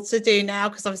able to do now,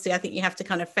 because obviously I think you have to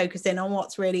kind of focus in on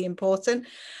what's really important.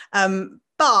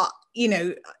 But,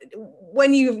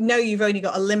 when you've only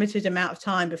got a limited amount of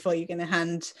time before you're going to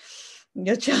hand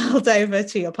your child over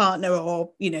to your partner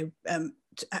or,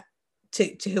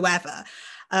 to whoever,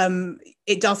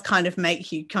 it does kind of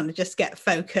make you kind of just get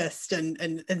focused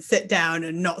and sit down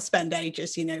and not spend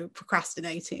ages,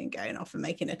 procrastinating and going off and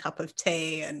making a cup of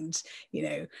tea. And,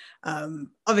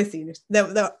 obviously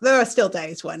there are still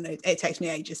days when it takes me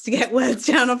ages to get words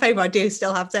down on paper. I do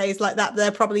still have days like that. There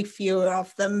are probably fewer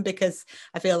of them because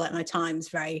I feel like my time's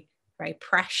very, very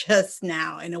precious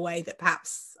now in a way that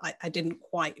perhaps I didn't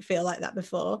quite feel like that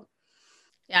before.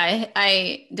 Yeah,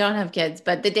 I don't have kids,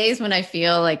 but the days when I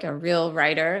feel like a real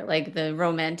writer, like the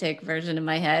romantic version in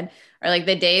my head, are like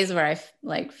the days where I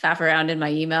like faff around in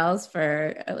my emails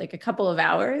for like a couple of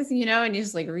hours, and you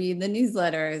just like read the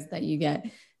newsletters that you get.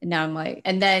 And now I'm like,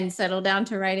 and then settle down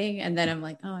to writing. And then I'm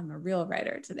like, oh, I'm a real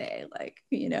writer today. Like,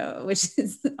 which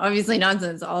is obviously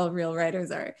nonsense. All real writers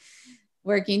are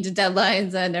working to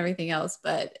deadlines and everything else.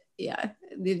 But yeah,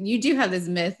 you do have this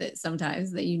myth that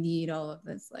sometimes that you need all of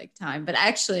this like time, but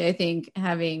actually I think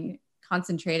having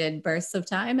concentrated bursts of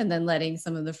time and then letting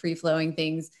some of the free flowing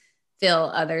things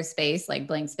fill other space, like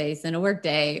blank space in a work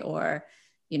day, or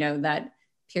that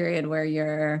period where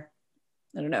you're,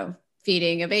 I don't know,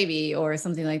 feeding a baby or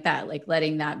something like that, like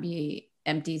letting that be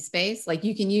empty space. Like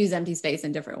you can use empty space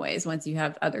in different ways once you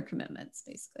have other commitments,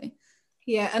 basically.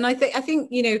 Yeah, and I think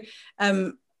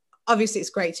obviously it's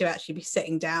great to actually be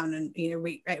sitting down and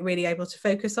really able to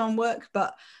focus on work,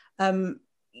 but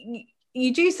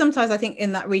you do sometimes, I think,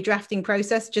 in that redrafting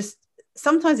process,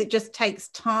 sometimes it just takes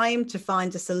time to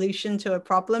find a solution to a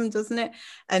problem, doesn't it?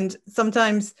 And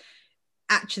sometimes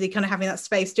actually kind of having that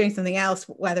space doing something else,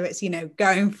 whether it's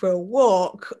going for a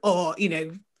walk or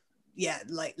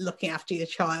like looking after your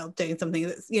child, doing something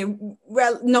that's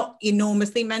not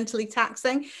enormously mentally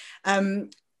taxing,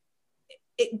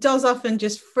 it does often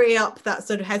just free up that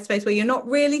sort of headspace where you're not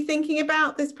really thinking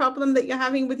about this problem that you're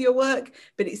having with your work,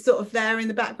 but it's sort of there in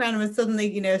the background, and when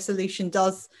suddenly a solution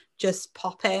does just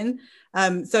pop in.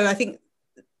 So I think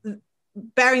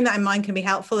bearing that in mind can be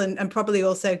helpful, and probably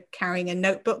also carrying a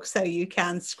notebook so you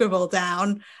can scribble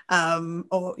down,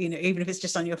 or even if it's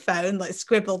just on your phone, like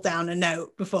scribble down a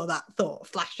note before that thought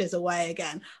flashes away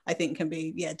again, I think can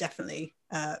be definitely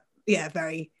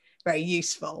very, very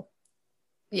useful.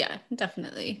 Yeah,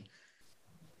 definitely.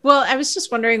 Well, I was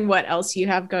just wondering what else you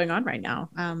have going on right now,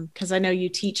 because I know you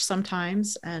teach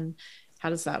sometimes, and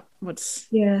how does that,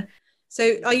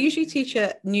 So I usually teach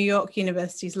at New York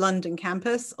University's London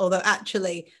campus, although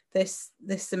actually this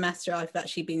semester I've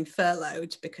actually been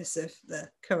furloughed because of the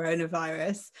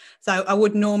coronavirus. So I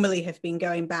would normally have been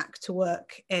going back to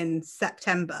work in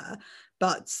September,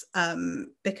 but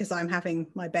because I'm having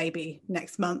my baby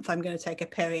next month, I'm going to take a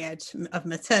period of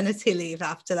maternity leave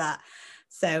after that.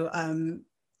 So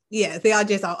the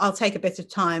idea is I'll take a bit of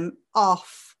time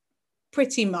off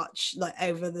pretty much like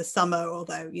over the summer,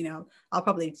 although I'll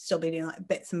probably still be doing like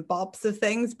bits and bobs of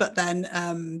things, but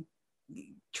then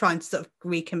trying to sort of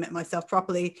recommit myself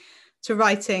properly to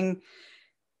writing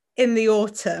in the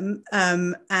autumn,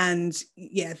 and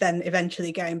then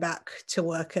eventually going back to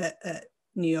work at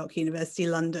New York University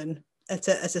London at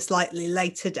a slightly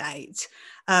later date.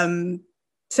 So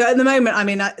at the moment, I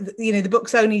mean, the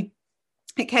book's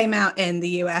it came out in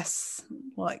the US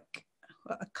like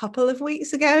a couple of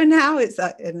weeks ago now. It's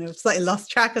slightly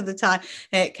lost track of the time.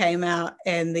 It came out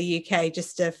in the UK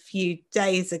just a few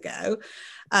days ago.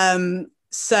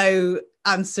 So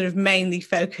I'm sort of mainly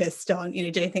focused on,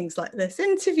 doing things like this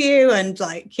interview and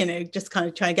just kind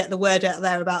of trying to get the word out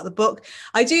there about the book.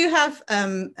 I do have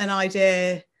an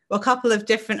idea, well, a couple of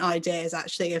different ideas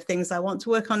actually of things I want to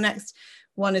work on next.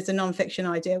 One is a non-fiction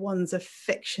idea, one's a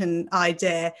fiction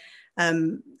idea.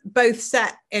 both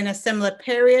set in a similar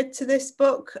period to this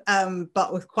book,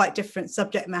 but with quite different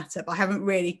subject matter. But I haven't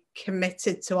really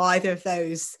committed to either of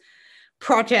those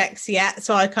projects yet.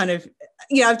 So I kind of,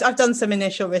 I've done some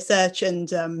initial research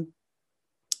and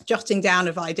jotting down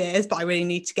of ideas, but I really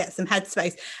need to get some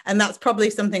headspace. And that's probably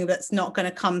something that's not going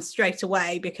to come straight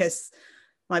away, because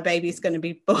my baby's going to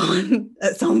be born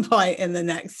at some point in the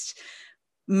next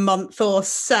month or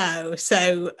so.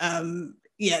 So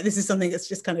this is something that's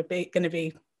just kind of going to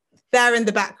be there in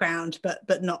the background,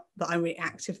 but not that I'm really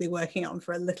actively working on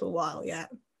for a little while yet.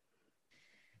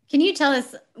 Can you tell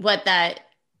us what that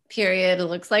period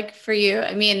looks like for you?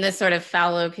 I mean, this sort of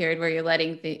fallow period where you're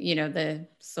letting the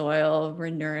soil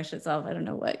renourish itself. I don't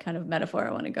know what kind of metaphor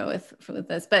I want to go with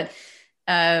this, but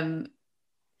how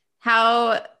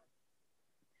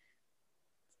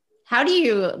do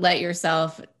you let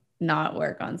yourself not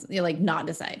work on, not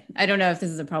decide? I don't know if this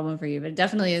is a problem for you, but it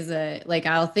definitely is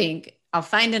I'll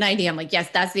find an idea. I'm like, yes,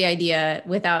 that's the idea,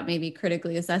 without maybe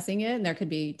critically assessing it. And there could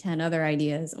be 10 other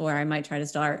ideas, or I might try to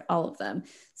start all of them.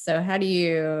 So how do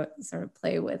you sort of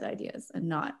play with ideas and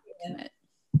not commit?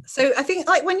 So I think,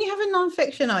 like, when you have a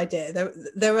nonfiction idea,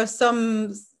 there are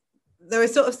sort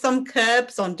of some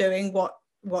curbs on doing what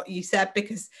you said,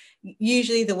 because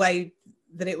usually the way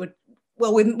that it would,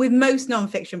 well, with most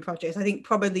nonfiction projects, I think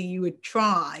probably you would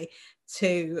try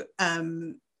to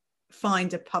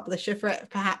find a publisher for it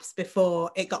perhaps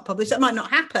before it got published. That might not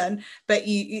happen, but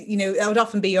that would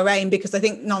often be your aim, because I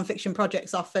think nonfiction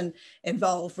projects often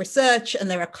involve research, and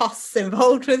there are costs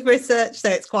involved with research. So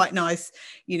it's quite nice,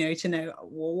 to know,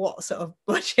 well, what sort of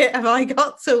budget have I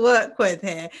got to work with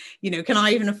here? Can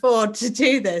I even afford to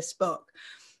do this book?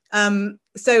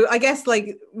 So I guess,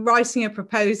 like, writing a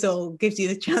proposal gives you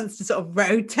the chance to sort of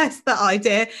road test that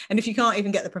idea. And if you can't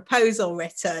even get the proposal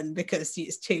written because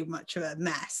it's too much of a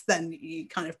mess, then you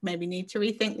kind of maybe need to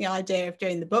rethink the idea of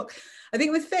doing the book. I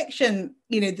think with fiction,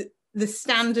 the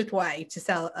standard way to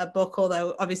sell a book,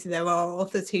 although obviously there are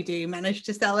authors who do manage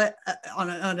to sell it on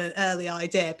an early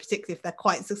idea, particularly if they're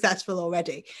quite successful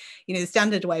already, the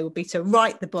standard way would be to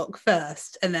write the book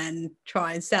first and then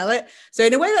try and sell it. So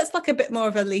in a way, that's like a bit more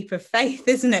of a leap of faith,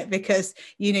 isn't it? Because,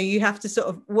 you have to sort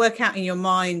of work out in your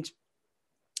mind,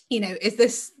 is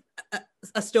this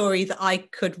a story that I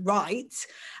could write?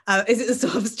 Is it the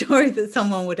sort of story that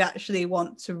someone would actually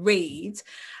want to read?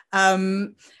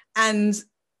 And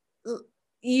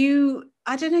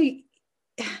I don't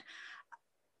know,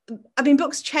 I mean,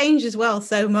 books change as well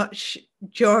so much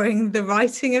during the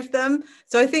writing of them.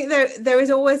 So I think there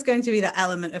is always going to be that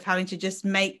element of having to just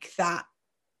make that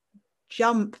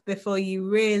jump before you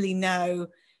really know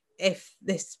if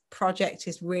this project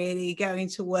is really going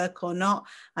to work or not.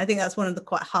 I think that's one of the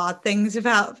quite hard things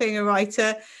about being a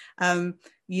writer.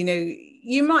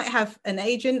 You might have an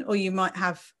agent, or you might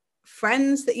have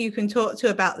friends that you can talk to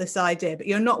about this idea, but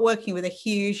you're not working with a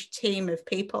huge team of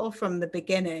people from the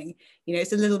beginning.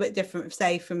 It's a little bit different,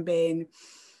 say, from being,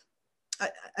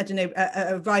 I don't know,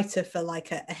 a writer for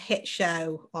like a hit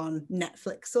show on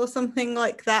Netflix or something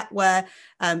like that, where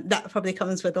that probably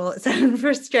comes with all its own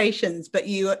frustrations. But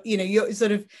you're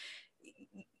sort of,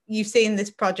 you've seen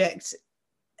this project,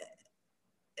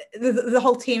 the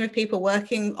whole team of people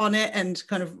working on it and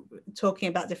kind of talking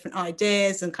about different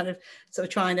ideas and kind of sort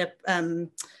of trying to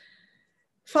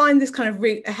find this kind of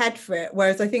route ahead for it.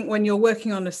 Whereas I think when you're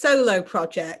working on a solo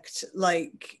project,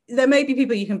 like, there may be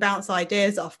people you can bounce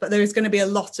ideas off, but there is going to be a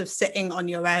lot of sitting on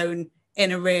your own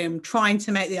in a room, trying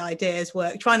to make the ideas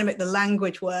work, trying to make the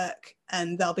language work.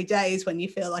 And there'll be days when you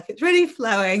feel like it's really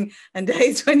flowing, and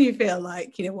days when you feel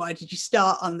like, why did you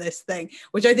start on this thing?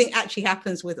 Which I think actually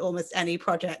happens with almost any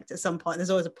project at some point. There's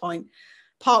always a point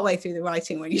partway through the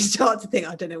writing when you start to think,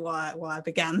 I don't know why I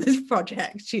began this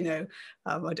project, I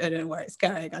don't know where it's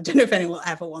going. I don't know if anyone will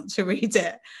ever want to read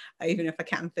it, even if I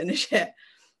can finish it.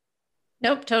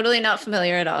 Nope, totally not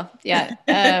familiar at all. Yeah.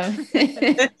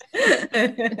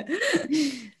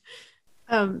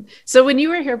 So when you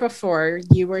were here before,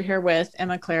 you were here with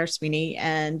Emma Claire Sweeney,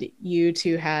 and you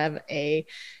two have a,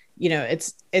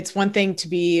 it's one thing to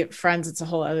be friends. It's a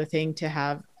whole other thing to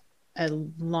have a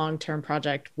long-term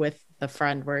project with the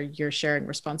friend where you're sharing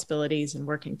responsibilities and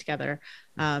working together.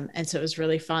 And so it was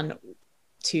really fun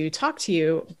to talk to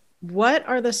you. What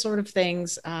are the sort of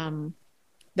things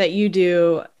that you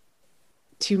do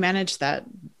to manage that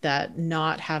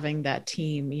not having that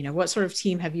team? What sort of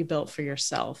team have you built for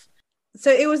yourself? So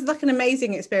it was like an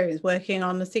amazing experience working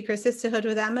on The Secret Sisterhood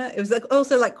with Emma. It was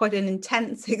also quite an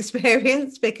intense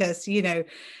experience, because, there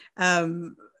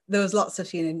was lots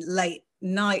of, late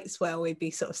nights where we'd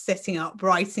be sort of sitting up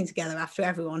writing together after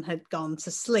everyone had gone to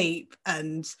sleep.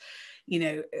 And,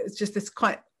 it's just this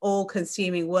quite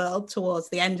all-consuming world towards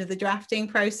the end of the drafting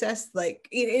process. Like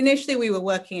initially we were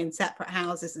working in separate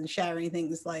houses and sharing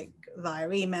things like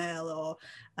via email or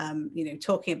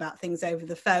talking about things over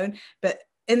the phone, but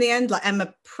in the end, like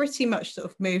Emma pretty much sort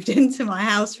of moved into my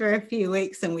house for a few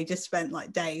weeks, and we just spent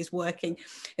like days working.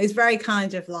 It was very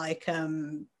kind of like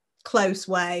close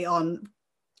way on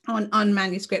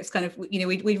manuscripts, kind of,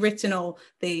 we'd written all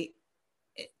the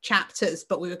chapters,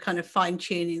 but we were kind of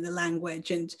fine-tuning the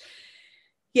language, and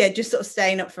just sort of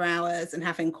staying up for hours and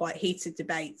having quite heated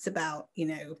debates about,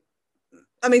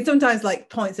 sometimes like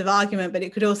points of argument, but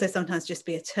it could also sometimes just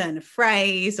be a turn of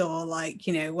phrase, or like,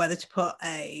 whether to put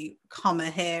a comma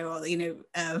here, or,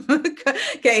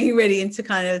 getting really into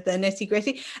kind of the nitty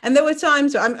gritty. And there were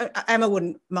times where Emma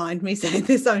wouldn't mind me saying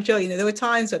this, I'm sure, there were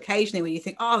times occasionally when you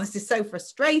think, oh, this is so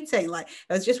frustrating. Like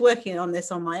I was just working on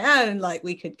this on my own, like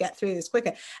we could get through this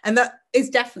quicker. And that is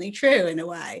definitely true in a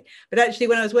way. But actually,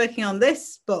 when I was working on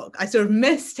this book, I sort of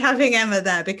missed having Emma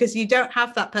there, because you don't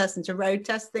have that person to road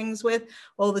test things with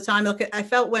all the time. Look, I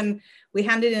felt when we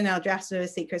handed in our drafts of A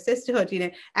Secret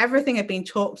Sisterhood, everything had been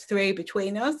talked through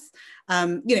between us.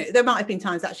 There might have been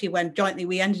times actually when jointly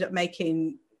we ended up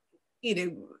making,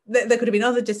 there could have been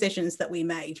other decisions that we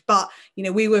made, but,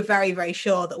 we were very, very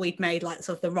sure that we'd made like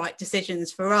sort of the right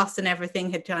decisions for us, and everything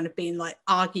had kind of been like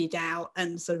argued out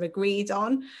and sort of agreed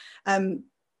on.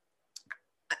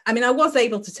 I was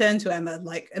able to turn to Emma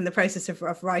like in the process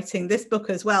of writing this book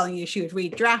as well, and she would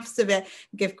read drafts of it,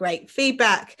 give great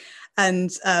feedback,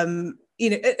 and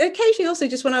occasionally also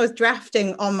just when I was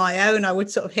drafting on my own, I would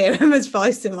sort of hear Emma's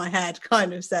voice in my head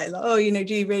kind of say like, oh, do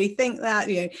you really think that,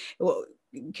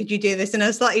 could you do this in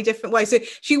a slightly different way? So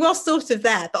she was sort of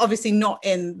there, but obviously not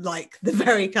in like the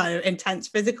very kind of intense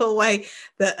physical way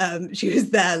that she was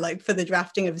there like for the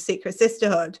drafting of A Secret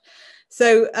Sisterhood.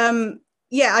 So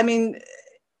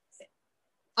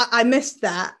I missed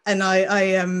that, and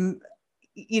I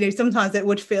sometimes it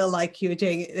would feel like you were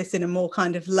doing this in a more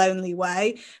kind of lonely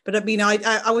way. But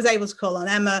I was able to call on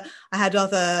Emma. I had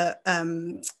other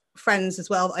friends as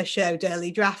well that I showed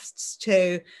early drafts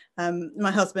to.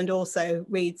 My husband also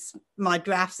reads my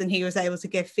drafts, and he was able to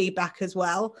give feedback as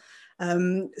well.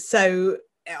 So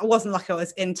it wasn't like I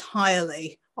was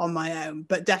entirely on my own,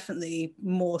 but definitely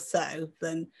more so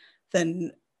than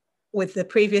with the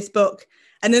previous book.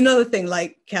 And another thing,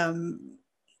 like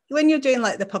when you're doing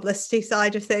like the publicity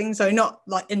side of things, so not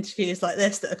like interviews like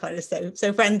this that are kind of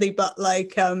so friendly, but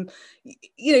like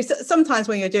sometimes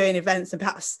when you're doing events, and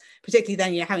perhaps particularly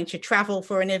then you're having to travel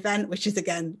for an event, which is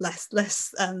again less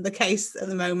the case at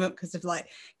the moment because of like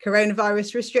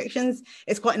coronavirus restrictions,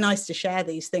 it's quite nice to share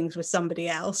these things with somebody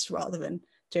else rather than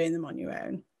doing them on your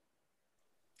own.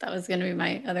 That was going to be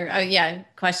my other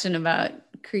question about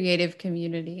creative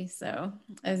community. So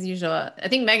as usual, I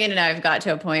think Megan and I have got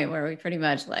to a point where we pretty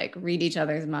much like read each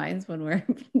other's minds when we're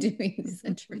doing these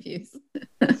interviews.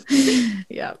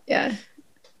 Yeah.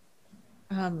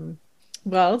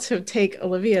 Well, to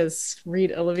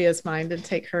read Olivia's mind and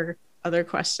take her other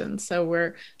questions. So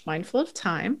we're mindful of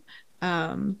time.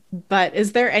 But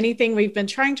is there anything we've been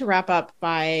trying to wrap up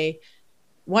by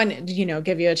one,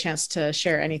 give you a chance to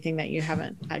share anything that you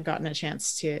haven't had gotten a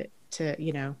chance to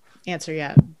answer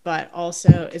yet, but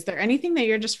also, is there anything that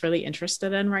you're just really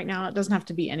interested in right now? It doesn't have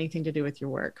to be anything to do with your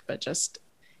work, but just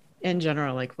in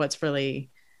general, like what's really,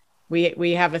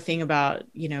 we have a thing about,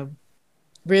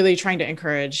 really trying to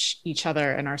encourage each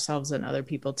other and ourselves and other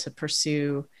people to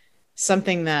pursue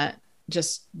something that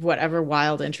just whatever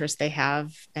wild interest they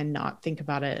have, and not think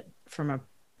about it from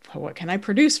what can I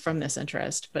produce from this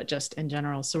interest, but just in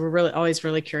general. So we're always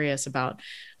really curious about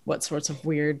what sorts of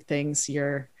weird things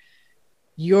you're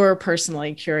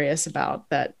personally curious about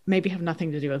that maybe have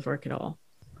nothing to do with work at all.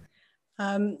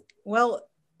 Well,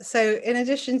 so in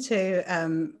addition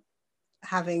to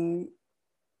having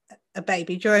a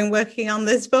baby during working on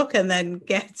this book and then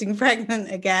getting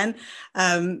pregnant again,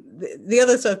 the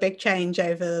other sort of big change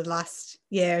over the last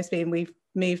year has been we've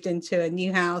moved into a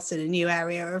new house in a new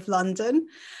area of London,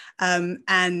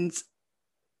 and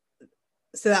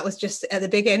so that was just at the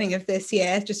beginning of this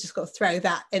year. Just got to throw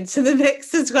that into the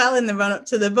mix as well in the run up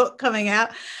to the book coming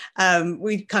out.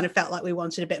 We kind of felt like we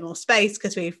wanted a bit more space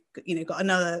because we've got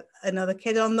another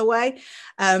kid on the way,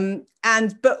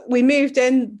 but we moved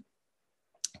in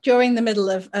during the middle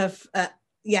of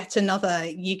yet another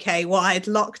UK-wide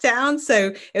lockdown. So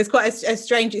it was quite a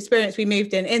strange experience. We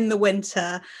moved in the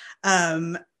winter,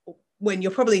 when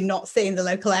you're probably not seeing the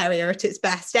local area at its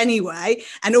best anyway.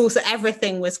 And also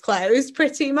everything was closed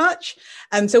pretty much.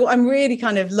 So what I'm really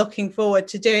kind of looking forward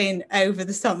to doing over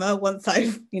the summer, once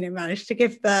I've, managed to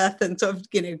give birth and sort of,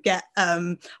 get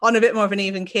on a bit more of an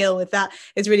even keel with that,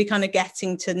 is really kind of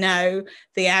getting to know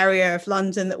the area of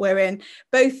London that we're in,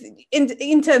 both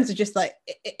in terms of just like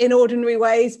in ordinary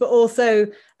ways, but also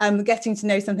getting to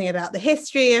know something about the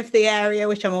history of the area,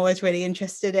 which I'm always really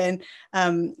interested in.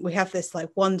 We have this like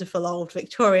wonderful old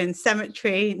Victorian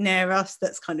cemetery near us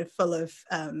that's kind of full of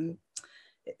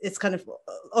it's kind of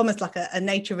almost like a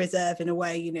nature reserve in a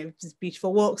way, just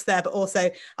beautiful walks there. But also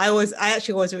I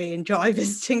actually always really enjoy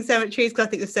visiting cemeteries, because I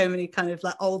think there's so many kind of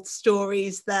like old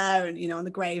stories there, and on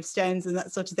the gravestones and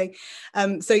that sort of thing.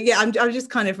 So yeah, I'm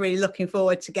just kind of really looking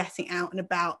forward to getting out and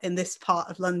about in this part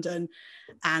of London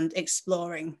and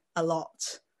exploring a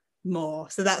lot more.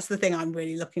 So that's the thing I'm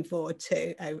really looking forward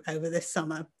to over this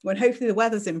summer, when hopefully the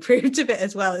weather's improved a bit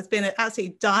as well. It's been an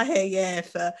absolutely dire year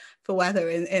for weather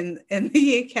in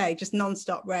the UK, just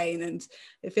non-stop rain, and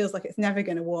it feels like it's never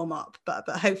going to warm up, but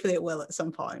hopefully it will at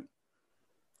some point.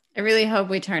 I really hope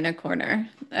we turn a corner,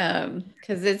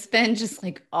 because it's been just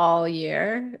like all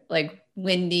year, like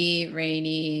windy,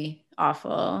 rainy,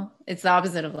 awful. It's the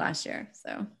opposite of last year.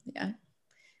 So yeah.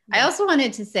 I also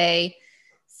wanted to say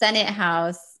Senate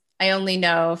House, I only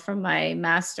know from my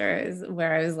master's,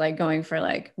 where I was like going for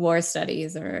like war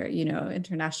studies or,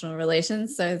 international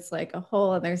relations. So it's like a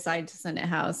whole other side to Senate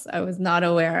House I was not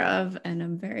aware of. And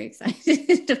I'm very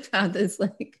excited about this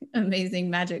like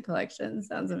amazing magic collection.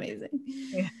 Sounds amazing.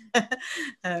 Yeah.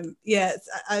 Yes.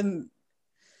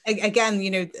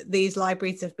 Again, these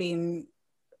libraries have been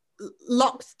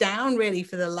locked down really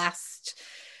for the last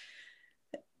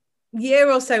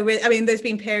year or so. I mean, there's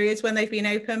been periods when they've been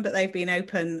open, but they've been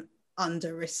open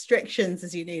under restrictions,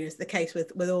 as is the case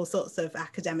with all sorts of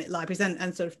academic libraries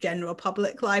and sort of general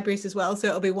public libraries as well. So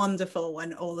it'll be wonderful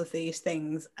when all of these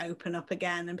things open up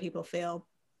again and people feel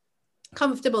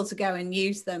comfortable to go and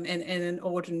use them in an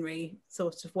ordinary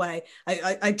sort of way.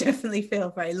 I definitely feel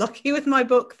very lucky with my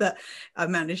book that I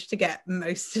managed to get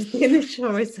most of the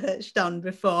initial research done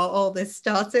before all this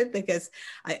started, because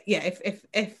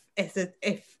if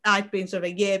I'd been sort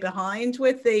of a year behind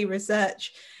with the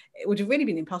research, it would have really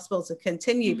been impossible to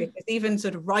continue, because even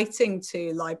sort of writing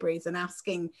to libraries and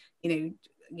asking, can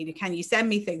you send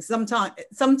me things?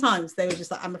 Sometimes they were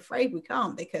just like, I'm afraid we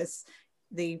can't, because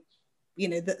there's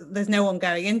no one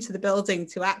going into the building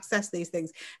to access these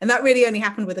things. And that really only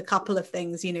happened with a couple of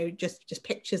things, just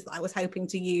pictures that I was hoping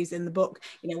to use in the book,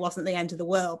 wasn't the end of the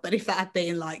world. But if that had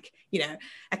been like,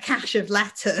 a cache of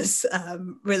letters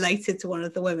related to one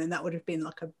of the women, that would have been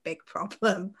like a big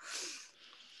problem.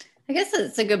 I guess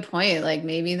that's a good point. Like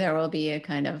maybe there will be a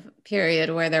kind of period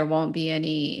where there won't be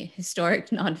any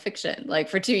historic nonfiction, like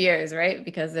for 2 years, right?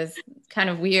 Because there's kind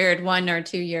of weird 1 or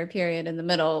 2 year period in the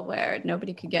middle where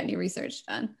nobody could get any research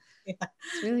done. Yeah.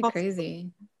 It's really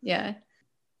crazy. Yeah.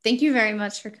 Thank you very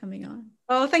much for coming on.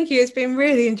 Oh, thank you. It's been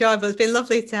really enjoyable. It's been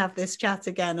lovely to have this chat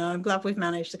again. And I'm glad we've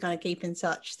managed to kind of keep in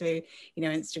touch through,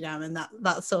 Instagram and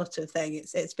that sort of thing.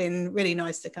 It's been really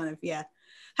nice to kind of,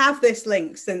 have this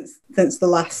link since the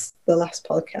last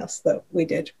podcast that we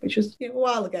did, which was a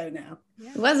while ago now.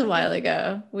 It was a while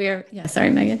ago.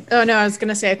 Sorry, Megan. Oh no, I was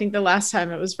gonna say I think the last time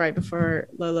it was right before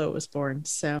Lolo was born.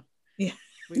 So we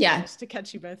managed to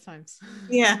catch you both times.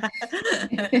 Yeah.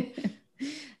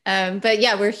 But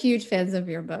yeah, we're huge fans of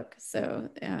your book. So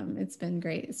it's been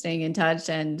great staying in touch.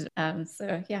 And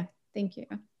so yeah, thank you.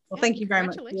 Well, thank you very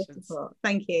much for your support.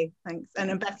 Thank you. Thanks.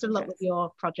 And best of luck with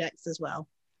your projects as well.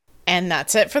 And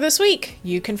that's it for this week.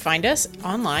 You can find us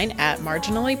online at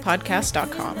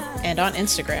marginallypodcast.com and on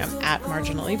Instagram at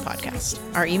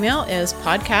marginallypodcast. Our email is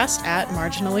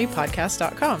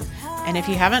podcast@marginallypodcast.com. And if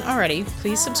you haven't already,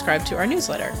 please subscribe to our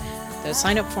newsletter. The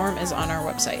sign-up form is on our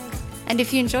website. And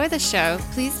if you enjoy the show,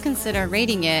 please consider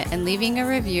rating it and leaving a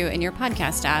review in your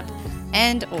podcast app,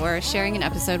 and or sharing an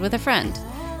episode with a friend.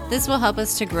 This will help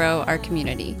us to grow our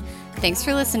community. Thanks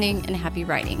for listening and happy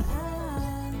writing.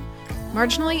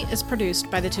 Marginally is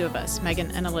produced by the two of us,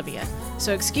 Megan and Olivia,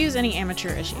 so excuse any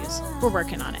amateur issues. We're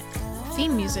working on it.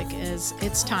 Theme music is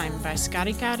It's Time by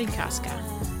Skarika Rikaska.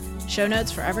 Show notes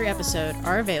for every episode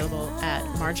are available at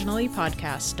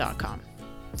marginallypodcast.com.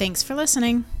 Thanks for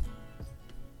listening.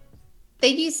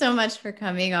 Thank you so much for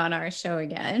coming on our show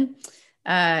again.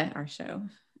 Our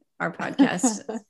podcast.